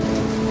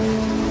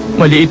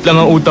 Maliit lang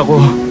ang utak ko.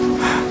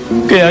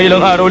 Kaya ilang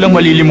araw lang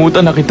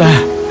malilimutan na kita.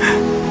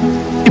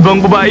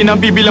 Ibang babae na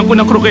ang bibilang ko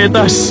ng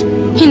kroketas.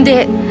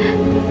 Hindi.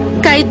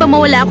 Kahit pa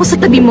mawala ako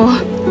sa tabi mo,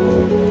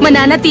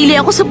 mananatili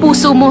ako sa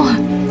puso mo.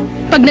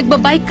 Pag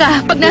nagbabike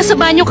ka, pag nasa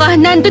banyo ka,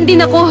 nandun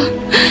din ako.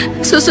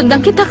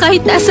 Susundan kita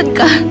kahit nasan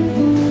ka.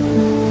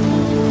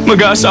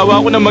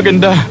 Mag-aasawa ako ng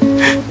maganda.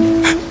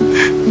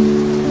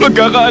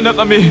 Magkakaanak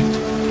kami.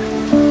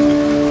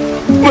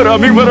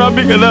 Maraming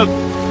anak.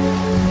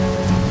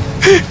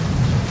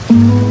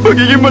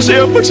 Magiging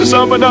masaya ang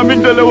pagsasama naming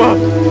dalawa.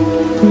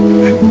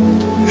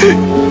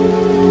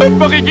 At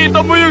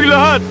makikita mo yung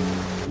lahat.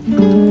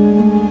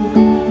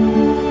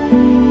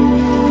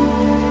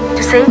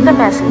 To save the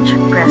message,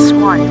 press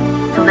 1.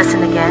 To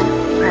listen again,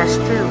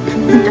 press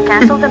 2. To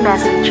cancel the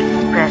message,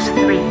 press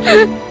 3.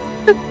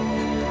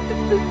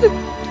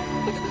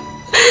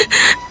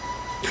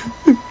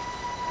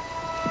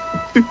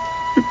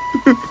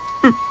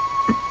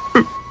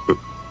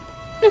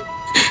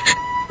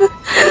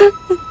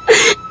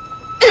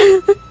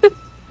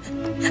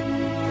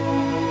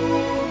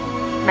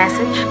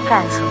 Message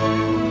cancelled.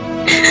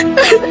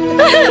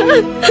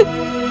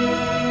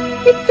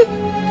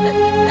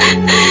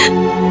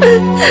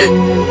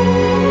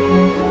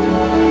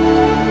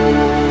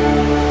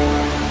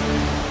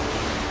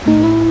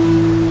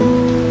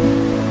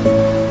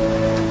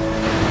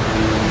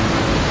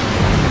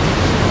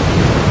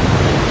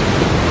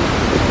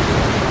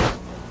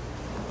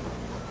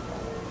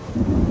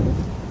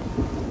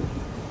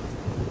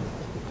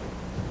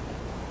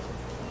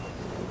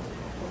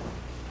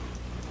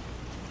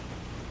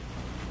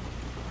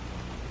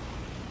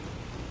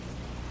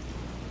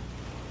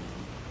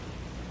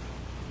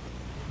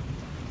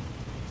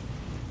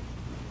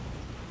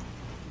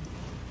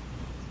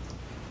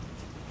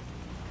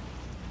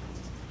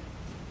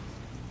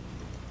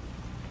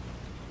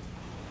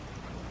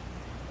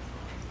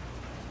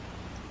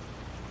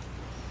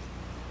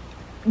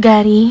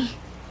 Gary?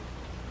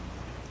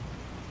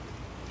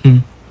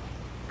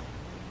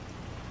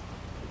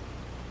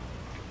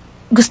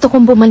 Gusto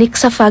kong bumalik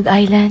sa Fog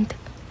Island.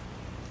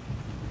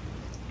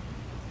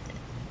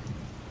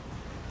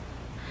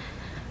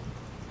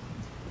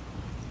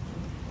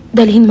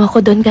 Dalhin mo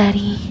ako doon,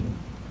 Gary.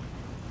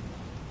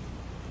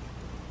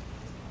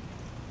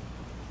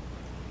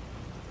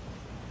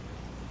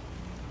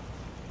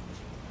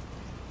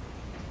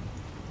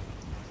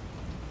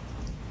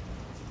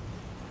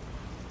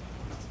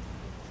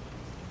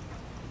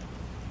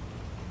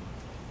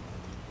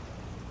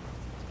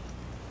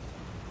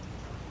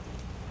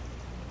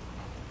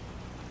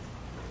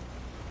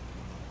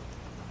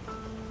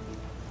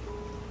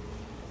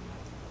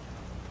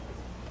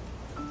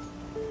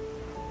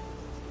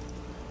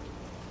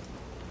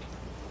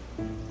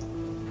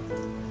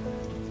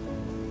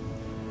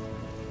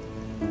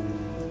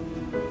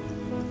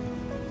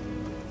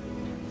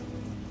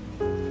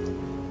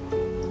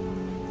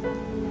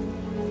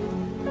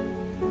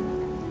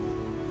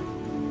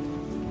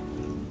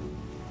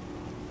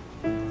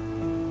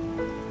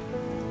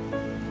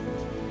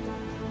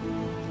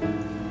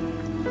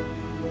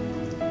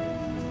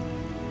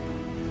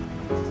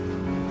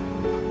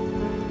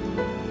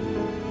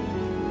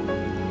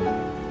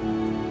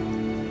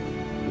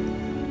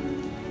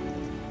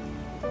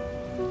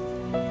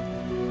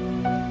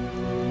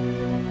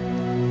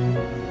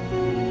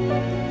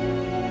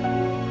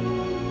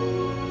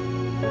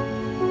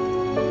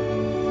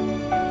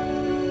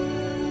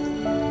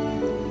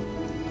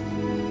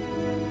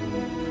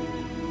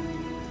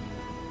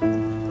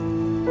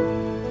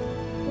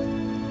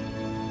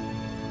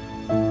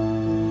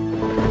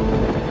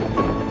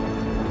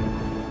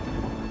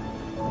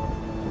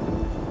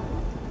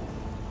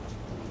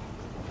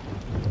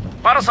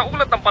 Para sa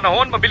ulat ng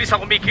panahon, mabilis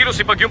ang kumikilos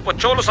si Bagyong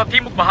Pocholo sa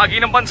timog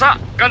bahagi ng bansa.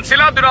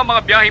 Kanselado na ang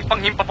mga biyaheng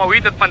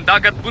panghimpapawid at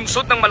pandagat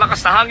bunsod ng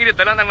malakas na hangin at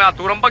dala ng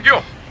naturang bagyo.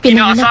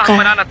 Pinanganak ka.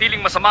 Inaasahang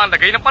mananatiling masama ang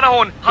lagay ng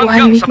panahon 1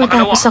 hanggang week sa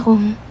makalawa. matapos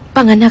akong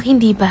panganak,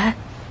 hindi ba?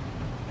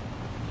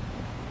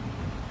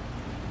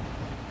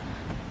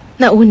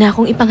 Nauna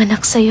akong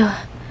ipanganak sa'yo.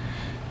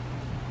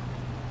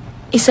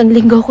 1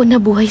 linggo ko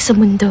nabuhay sa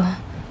mundo.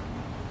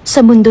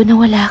 Sa mundo na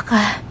wala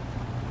ka.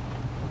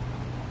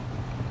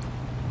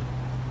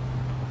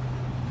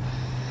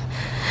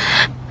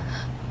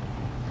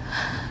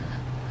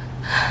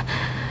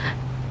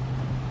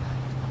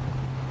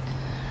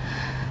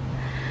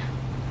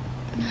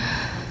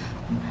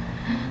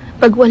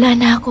 Pag wala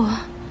na ako,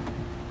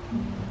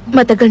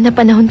 matagal na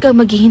panahon kang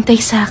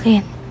maghihintay sa akin.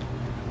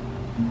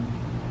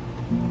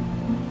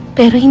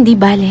 Pero hindi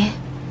bale.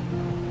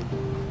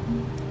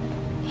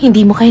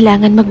 Hindi mo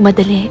kailangan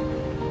magmadali.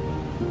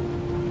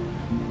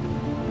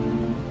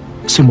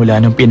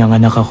 Simula nang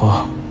pinanganak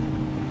ako,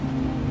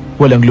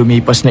 walang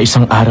lumipas na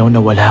 1 araw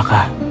na wala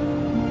ka.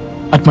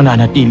 At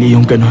mananatili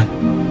yung ganon.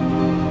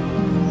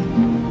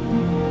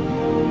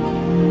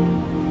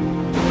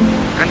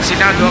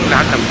 Kansilado ang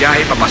lahat ng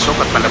biyahe papasok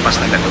at palabas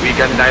ng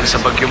lalawigan dahil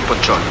sa Bagyong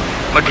Pocholo.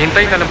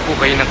 Maghintay na lang po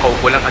kayo ng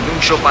kaukulang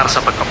anunsyo para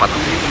sa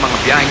pagpapatuloy ng mga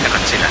biyaheng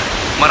nakansila.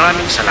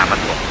 Maraming salamat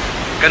po.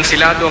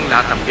 Kansilado ang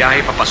lahat ng biyahe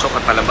papasok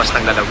at palabas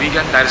ng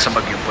lalawigan dahil sa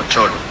Bagyong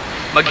Pocholo.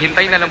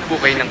 Maghintay na lang po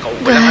kayo ng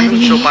kaukulang Gary,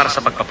 anunsyo para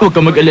sa pagpapatuloy huwag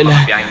ka mag-alala. ng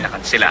mga biyaheng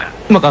nakansila.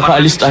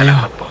 Makakaalis Maraming tayo.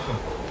 salamat po.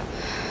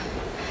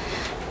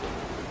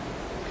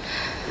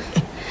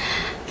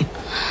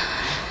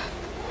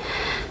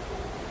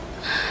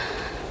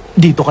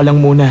 Dito ka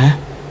lang muna, ha?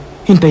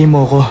 Hintayin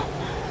mo ako.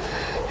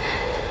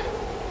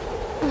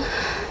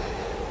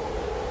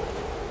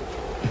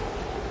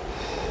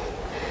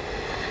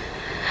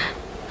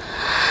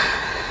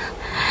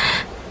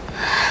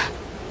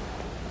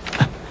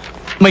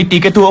 May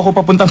ticket ho ako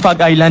papuntang Fog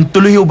Island.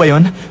 Tuloy ho ba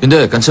yun?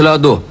 Hindi,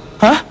 kanselado.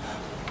 Ha?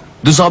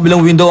 Doon sa kabilang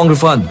window ang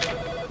refund.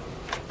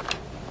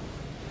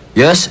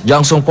 Yes,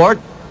 Jangsong Port?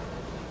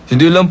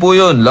 Hindi lang po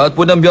yun. Lahat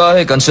po ng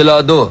biyahe,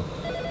 kanselado.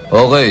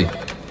 Okay.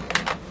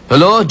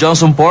 Hello,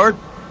 Jangsong Port?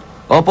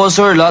 Opo,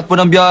 sir. Lahat po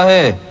ng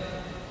biyahe.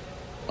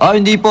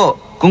 Hindi po.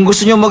 Kung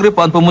gusto niyo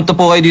mag-refund, pumunta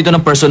po kayo dito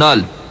ng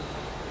personal.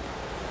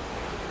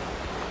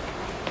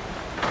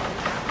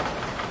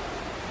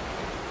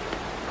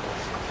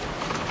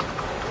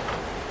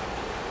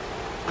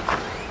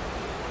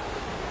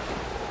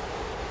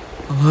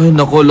 Ay,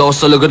 naku,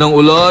 lakas talaga ng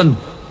ulan.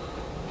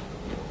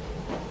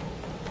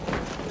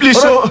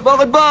 Please,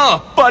 Bakit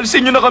ba?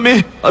 paalisin niyo na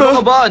kami. Ano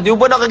ka ba? Di mo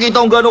ba nakikita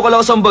kung gano'ng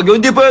kalakas ang bagyo?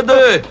 Hindi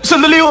pwede.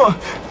 Sandali ho.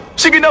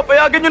 Sige na,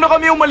 payagan niyo na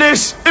kami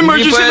umalis.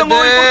 Emergency lang ho.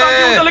 pwede.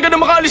 Importante ho talaga na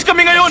makaalis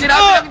kami ngayon.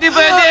 Sinabi lang hindi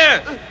pwede.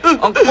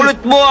 Ang kulit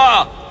mo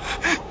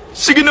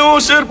Sige na ho,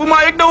 sir.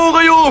 Pumayag na ho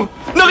kayo.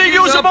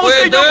 Nakikiusap ako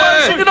sa inyo.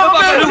 Paalisin niyo na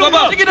kami. Ano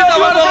ba? Sige na,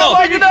 Tama mo.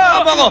 sige na.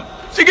 Tama ko.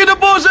 Sige na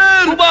po, sir.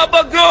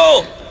 Bumabagyo.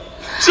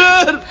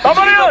 Sir.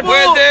 Tama na yan.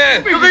 Pwede.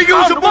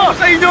 Nakikiusap po ako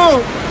sa inyo.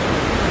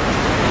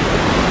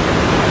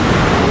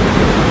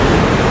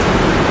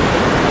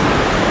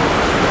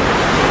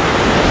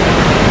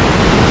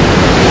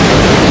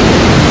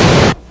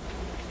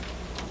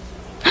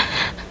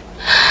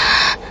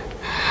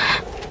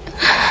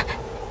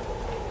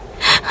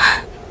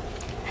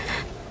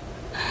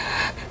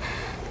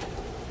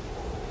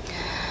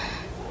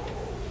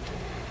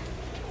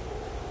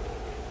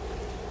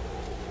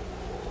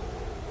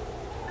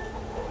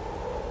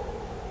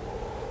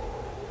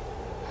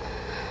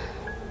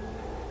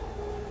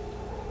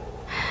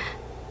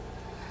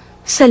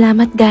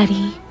 Salamat,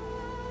 Gary.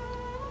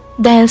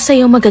 Dahil sa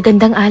iyong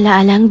magagandang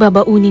alaala ang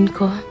babaunin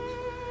ko.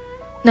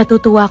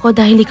 Natutuwa ko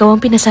dahil ikaw ang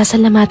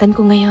pinasasalamatan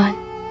ko ngayon.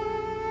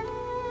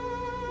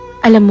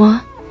 Alam mo,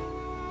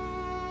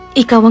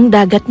 ikaw ang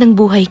dagat ng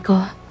buhay ko.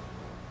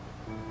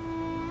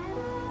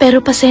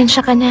 Pero pasensya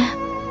ka na.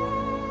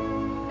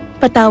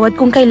 Patawad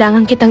kung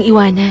kailangan kitang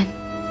iwanan.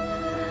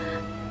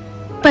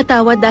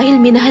 Patawad dahil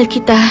minahal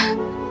kita.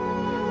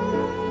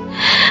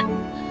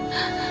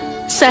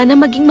 Sana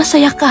maging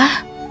masaya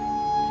ka.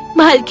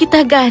 Mahal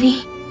kita,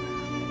 Gary.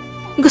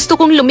 Gusto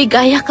kong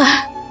lumigaya ka.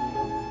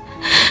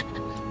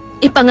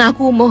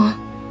 Ipangako mo.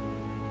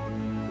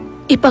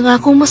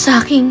 Ipangako mo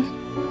sa akin.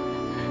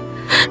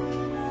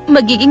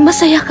 Magiging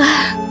masaya ka.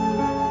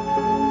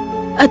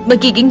 At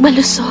magiging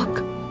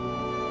malusog.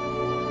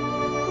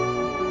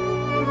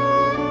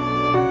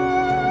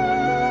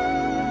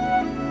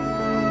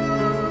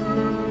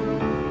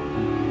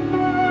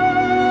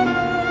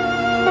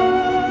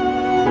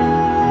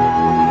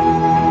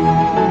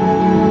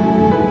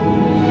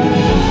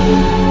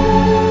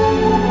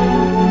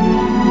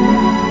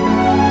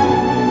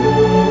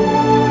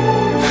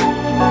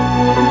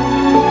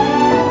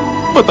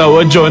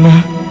 Patawad, Jonah.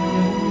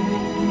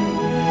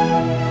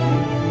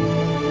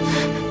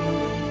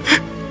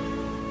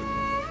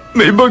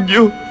 May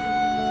bagyo.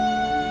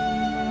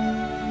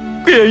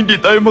 Kaya hindi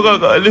tayo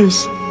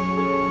makakaalis.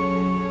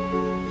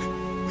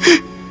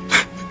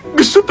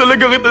 Gusto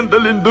talaga kitang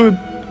dalhin doon.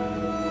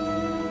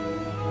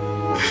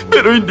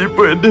 Pero hindi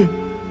pwede.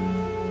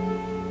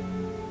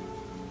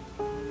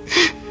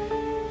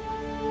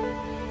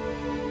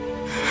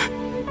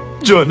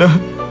 Jonah,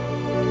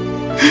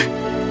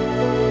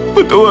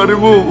 patawarin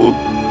mo ako.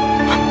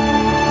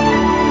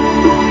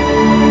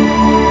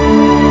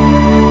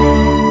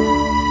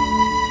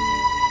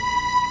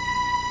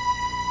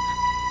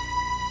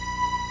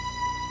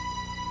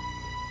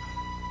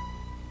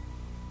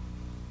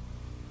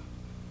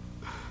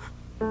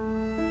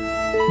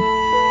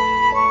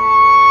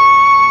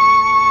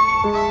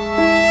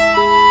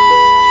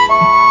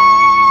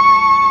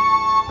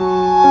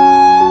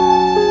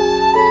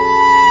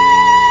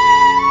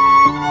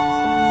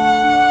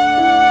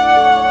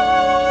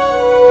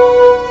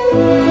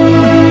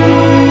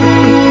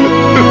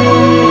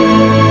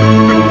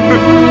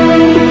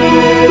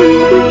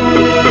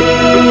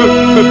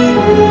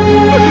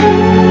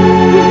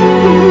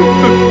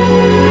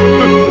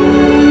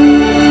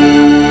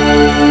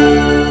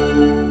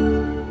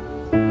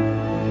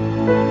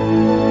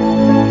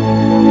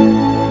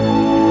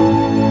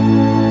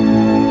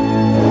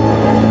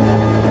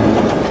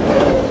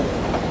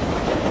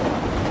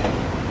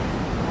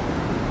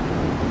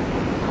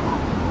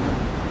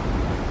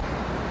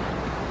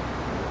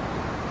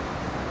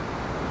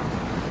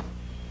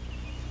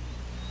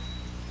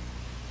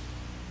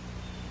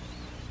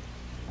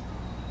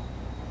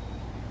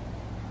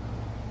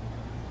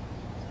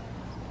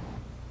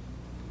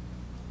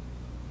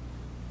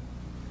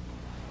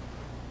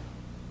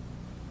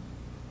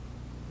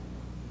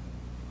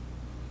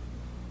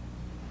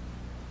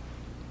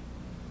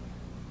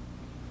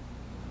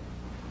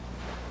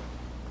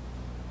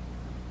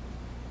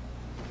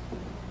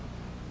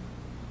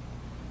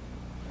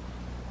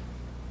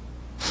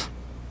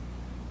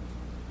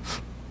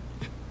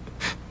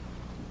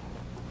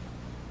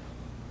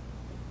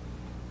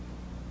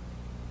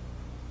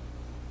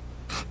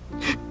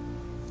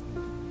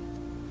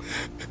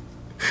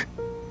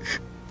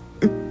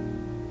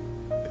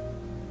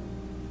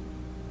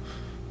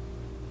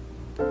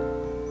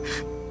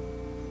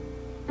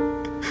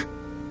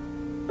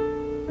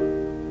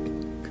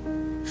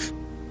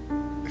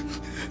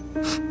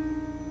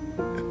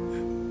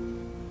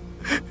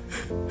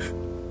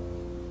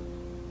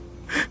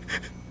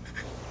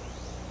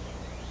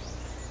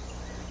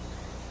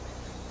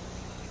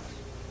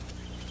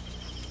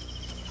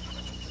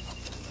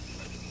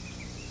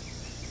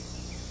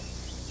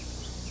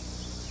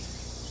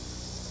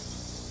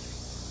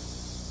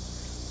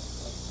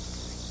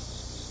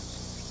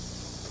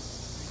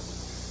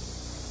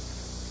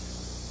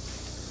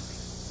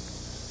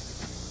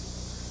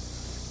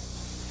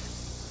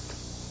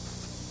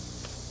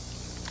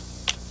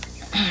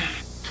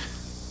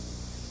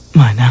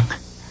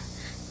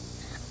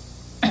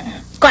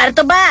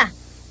 kwarto ba?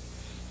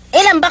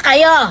 Ilan ba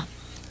kayo?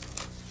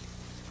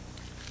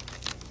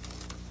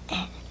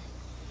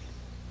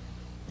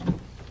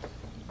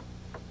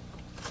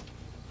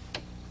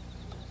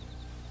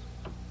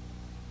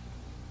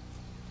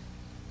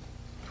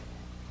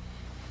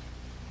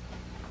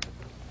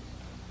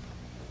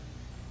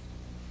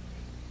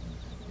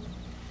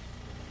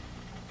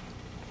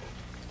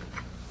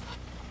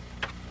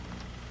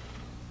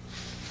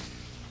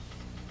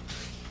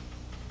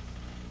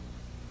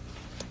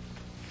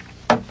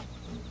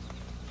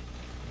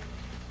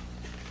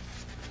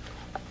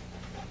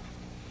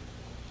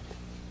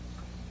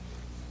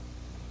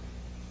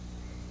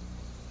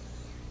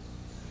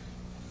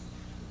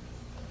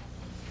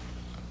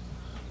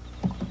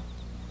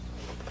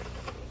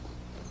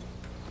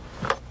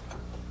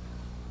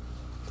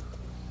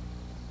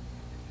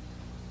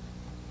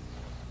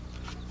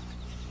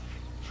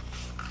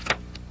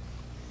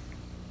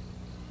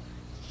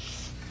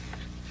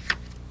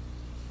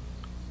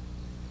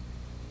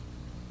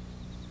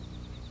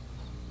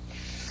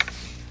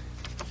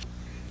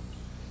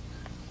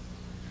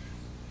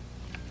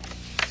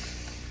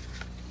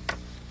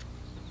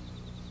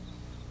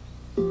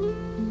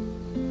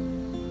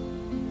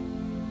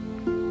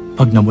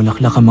 Pag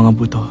namulaklak ang mga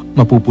buto,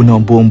 mapupuno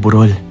ang buong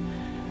burol.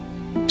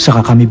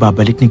 Saka kami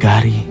babalik ni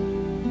Gary.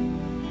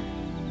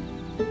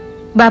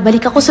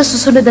 Babalik ako sa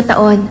susunod na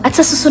taon at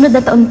sa susunod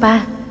na taon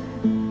pa.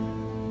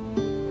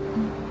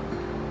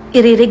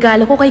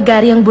 Ireregalo ko kay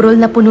Gary ang burol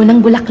na puno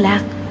ng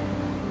bulaklak.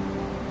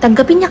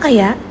 Tanggapin niya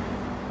kaya?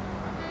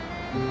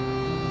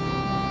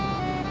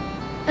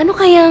 Ano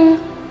kayang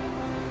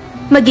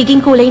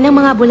magiging kulay ng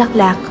mga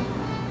bulaklak?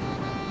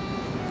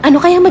 Ano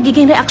kayang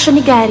magiging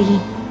reaksyon ni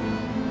Gary?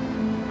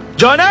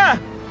 Jonah!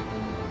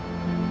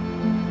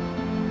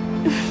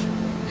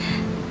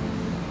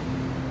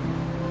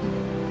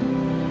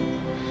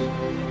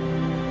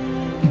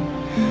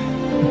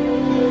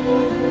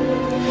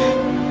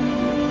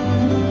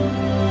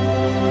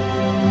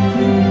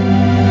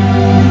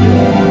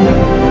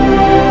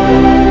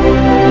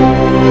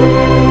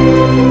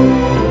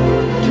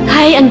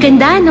 Hay, ang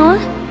ganda, no?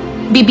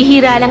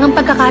 Bibihira lang ang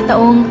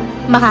pagkakataong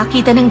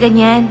makakita ng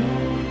ganyan.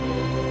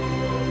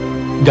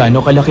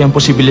 Gaano kalaki ang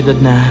posibilidad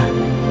na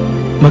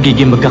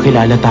magiging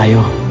magkakilala tayo?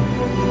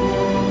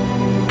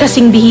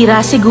 Kasing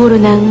bihira siguro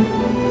ng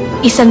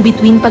isang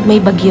bituin pag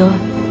may bagyo.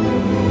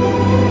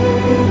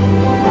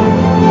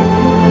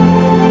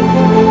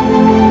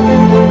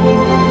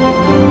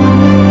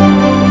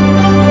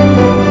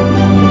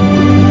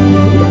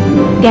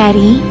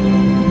 Gary?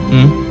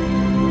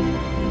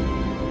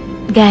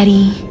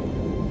 Gary?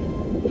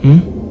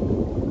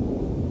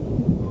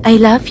 I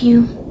love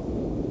you.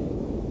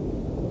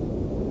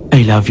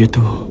 I love you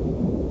too.